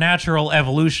was a natural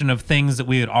evolution of things that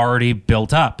we had already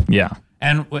built up. Yeah.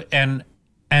 And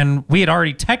we had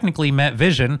already technically met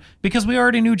Vision because we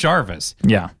already knew Jarvis.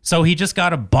 Yeah. So he just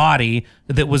got a body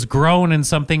that was grown in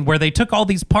something where they took all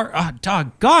these parts. Oh,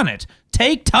 doggone it.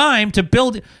 Take time to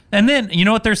build. And then, you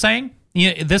know what they're saying?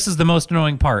 This is the most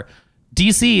annoying part.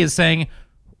 DC is saying,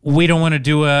 we don't want to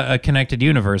do a connected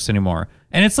universe anymore.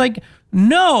 And it's like,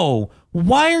 no.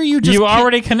 Why are you just... You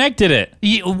already connected it.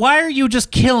 Why are you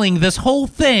just killing this whole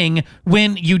thing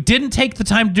when you didn't take the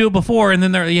time to do it before? And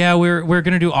then we're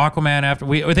going to do Aquaman after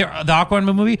the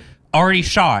Aquaman movie already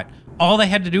shot. All they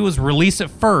had to do was release it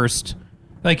first.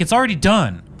 Like, it's already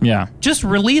done. Yeah. Just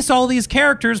release all these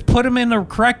characters, put them in the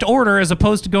correct order, as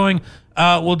opposed to going,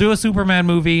 we'll do a Superman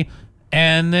movie,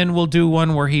 and then we'll do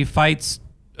one where he fights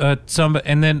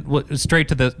and then straight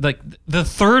to the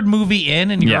third movie in,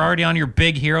 and you're Yeah. already on your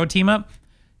big hero team up.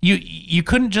 You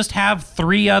couldn't just have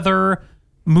 3 other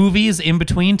movies in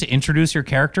between to introduce your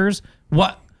characters.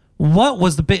 What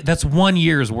was the big? That's 1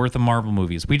 year's worth of Marvel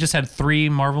movies. We just had 3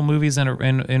 Marvel movies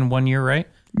in 1 year, right?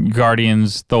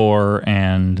 Guardians, Thor,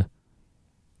 and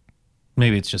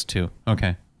Maybe it's just 2.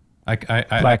 Okay, I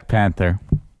Black Panther.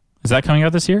 is that coming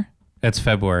out this year? it's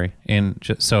February in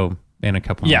a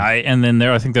couple. Yeah, months. and then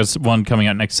I think there's one coming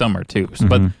out next summer too.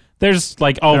 But there's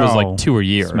like always like 2 a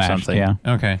year or Smashed, something. Yeah.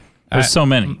 Okay. There's so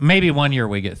many. Maybe 1 year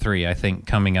we get 3. I think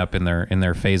coming up in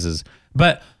their phases.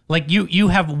 But like you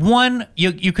have one.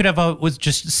 You could have was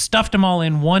just stuffed them all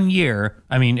in 1 year.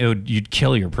 I mean, you'd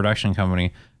kill your production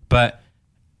company. But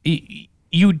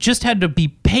you just had to be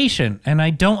patient, and I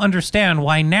don't understand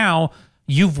why now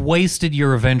you've wasted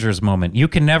your Avengers moment. You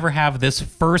can never have this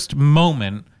first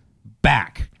moment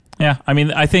back. Yeah, I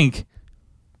mean, I think,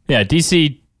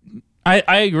 DC,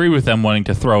 I agree with them wanting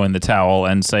to throw in the towel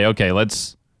and say, okay,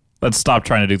 let's let's stop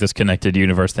trying to do this connected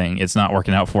universe thing. It's not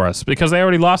working out for us because they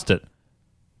already lost it.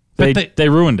 They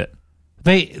ruined it.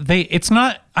 It's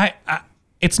not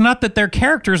that their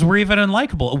characters were even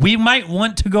unlikable. We might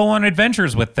want to go on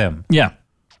adventures with them. Yeah.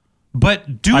 But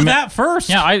that first.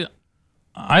 Yeah,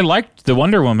 I liked the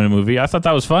Wonder Woman movie. I thought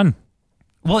that was fun.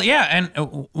 Well, yeah,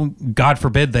 and God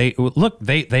forbid they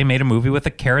made a movie with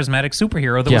a charismatic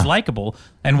superhero that was likable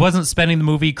and wasn't spending the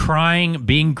movie crying,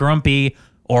 being grumpy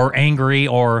or angry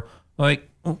or like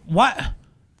what?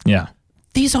 Yeah.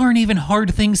 These aren't even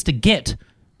hard things to get.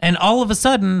 And all of a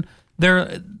sudden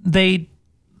you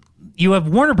have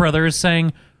Warner Brothers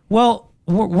saying, "Well,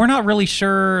 we're not really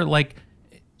sure like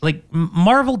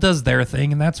Marvel does their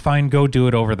thing and that's fine, go do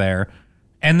it over there."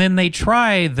 And then they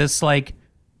try this like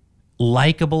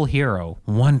likable hero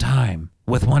one time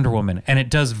with Wonder Woman and it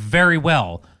does very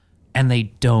well and they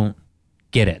don't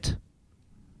get it.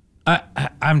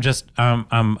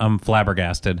 I'm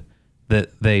flabbergasted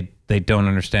that they don't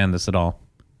understand this at all.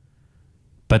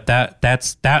 But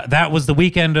that was the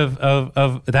weekend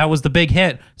of that was the big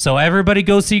hit. So everybody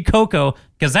go see Coco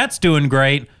because that's doing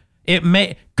great.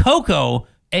 Coco,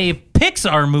 a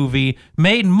Pixar movie,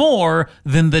 made more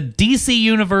than the DC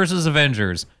Universe's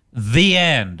Avengers. The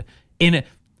end.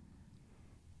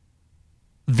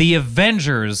 The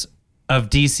Avengers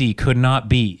of DC could not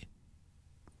be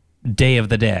Day of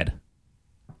the Dead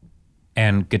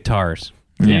and guitars.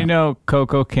 Did you know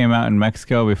Coco came out in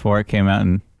Mexico before it came out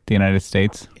in the United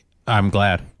States? I'm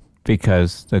glad.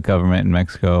 Because the government in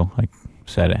Mexico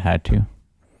said it had to.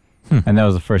 And that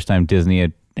was the first time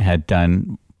Disney had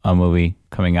done a movie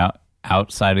coming out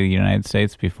outside of the United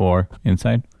States before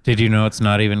inside. Did you know it's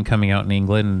not even coming out in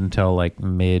England until like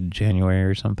mid-January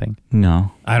or something?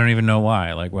 No. I don't even know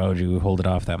why. Like, why would you hold it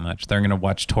off that much? They're going to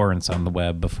watch torrents on the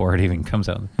web before it even comes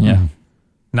out. Yeah.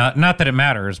 Not that it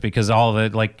matters because all of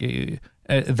it, like,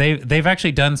 they've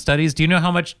actually done studies. Do you know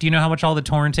how much all the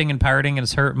torrenting and pirating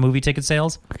has hurt movie ticket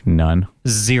sales? None.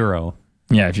 0.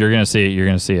 Yeah, if you're going to see it, you're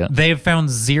going to see it. They've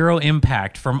found 0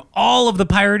 impact from all of the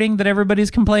pirating that everybody's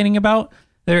complaining about.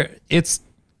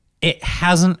 It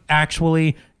hasn't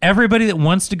actually. Everybody that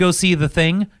wants to go see the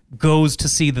thing goes to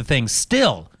see the thing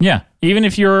still. Yeah, even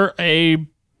if you're a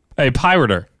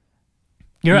pirater,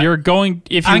 you're going.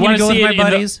 If you want to see it,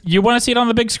 buddies, you want to see it on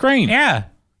the big screen. Yeah,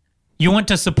 you want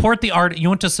to support the art. You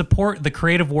want to support the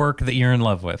creative work that you're in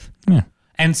love with. Yeah,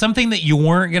 and something that you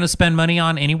weren't going to spend money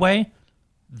on anyway.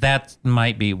 That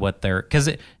might be what they're, because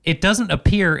it doesn't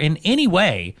appear in any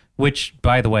way. Which,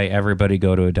 by the way, everybody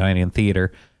go to a dine-in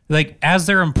theater. Like, as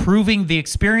they're improving the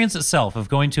experience itself of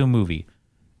going to a movie,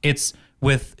 it's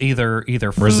with either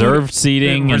food, reserved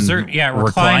seating,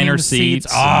 recliner seats.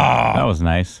 Oh, that was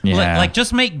nice. Yeah, like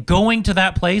just make going to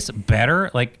that place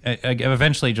better. Like,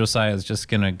 eventually, Josiah is just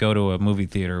gonna go to a movie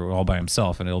theater all by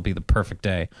himself, and it'll be the perfect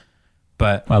day.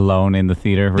 But alone in the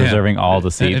theater, reserving all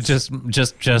the seats.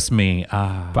 Just me.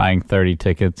 Buying 30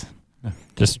 tickets.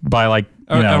 Just buy like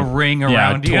a ring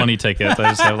around you. 20 tickets. I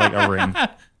just have like a ring.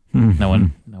 No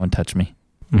one touch me.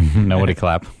 Nobody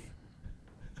clap.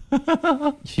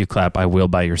 If you clap, I will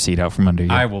buy your seat out from under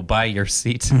you. I will buy your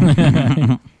seat.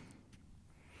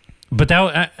 But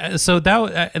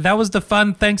that was the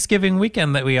fun Thanksgiving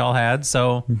weekend that we all had.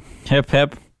 So hip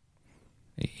hip,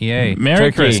 yay!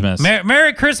 Merry Christmas!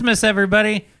 Merry Christmas,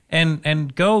 everybody!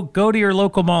 And go to your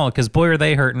local mall because boy are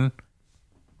they hurting.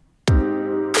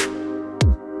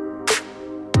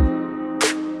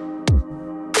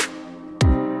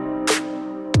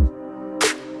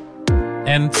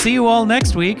 And see you all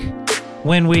next week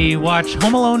when we watch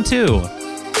Home Alone 2.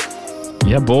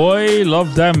 Yeah, boy,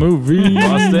 love that movie.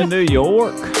 Boston, New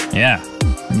York. Yeah,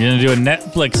 I'm gonna do a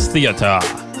Netflix theater.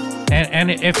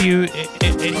 And if you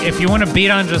want to beat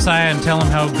on Josiah and tell him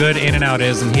how good In-N-Out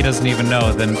is and he doesn't even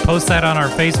know, then post that on our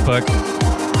Facebook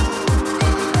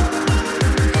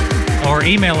or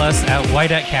email us at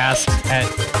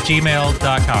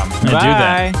whiteatcast@gmail.com. Do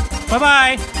that.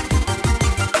 Bye-bye.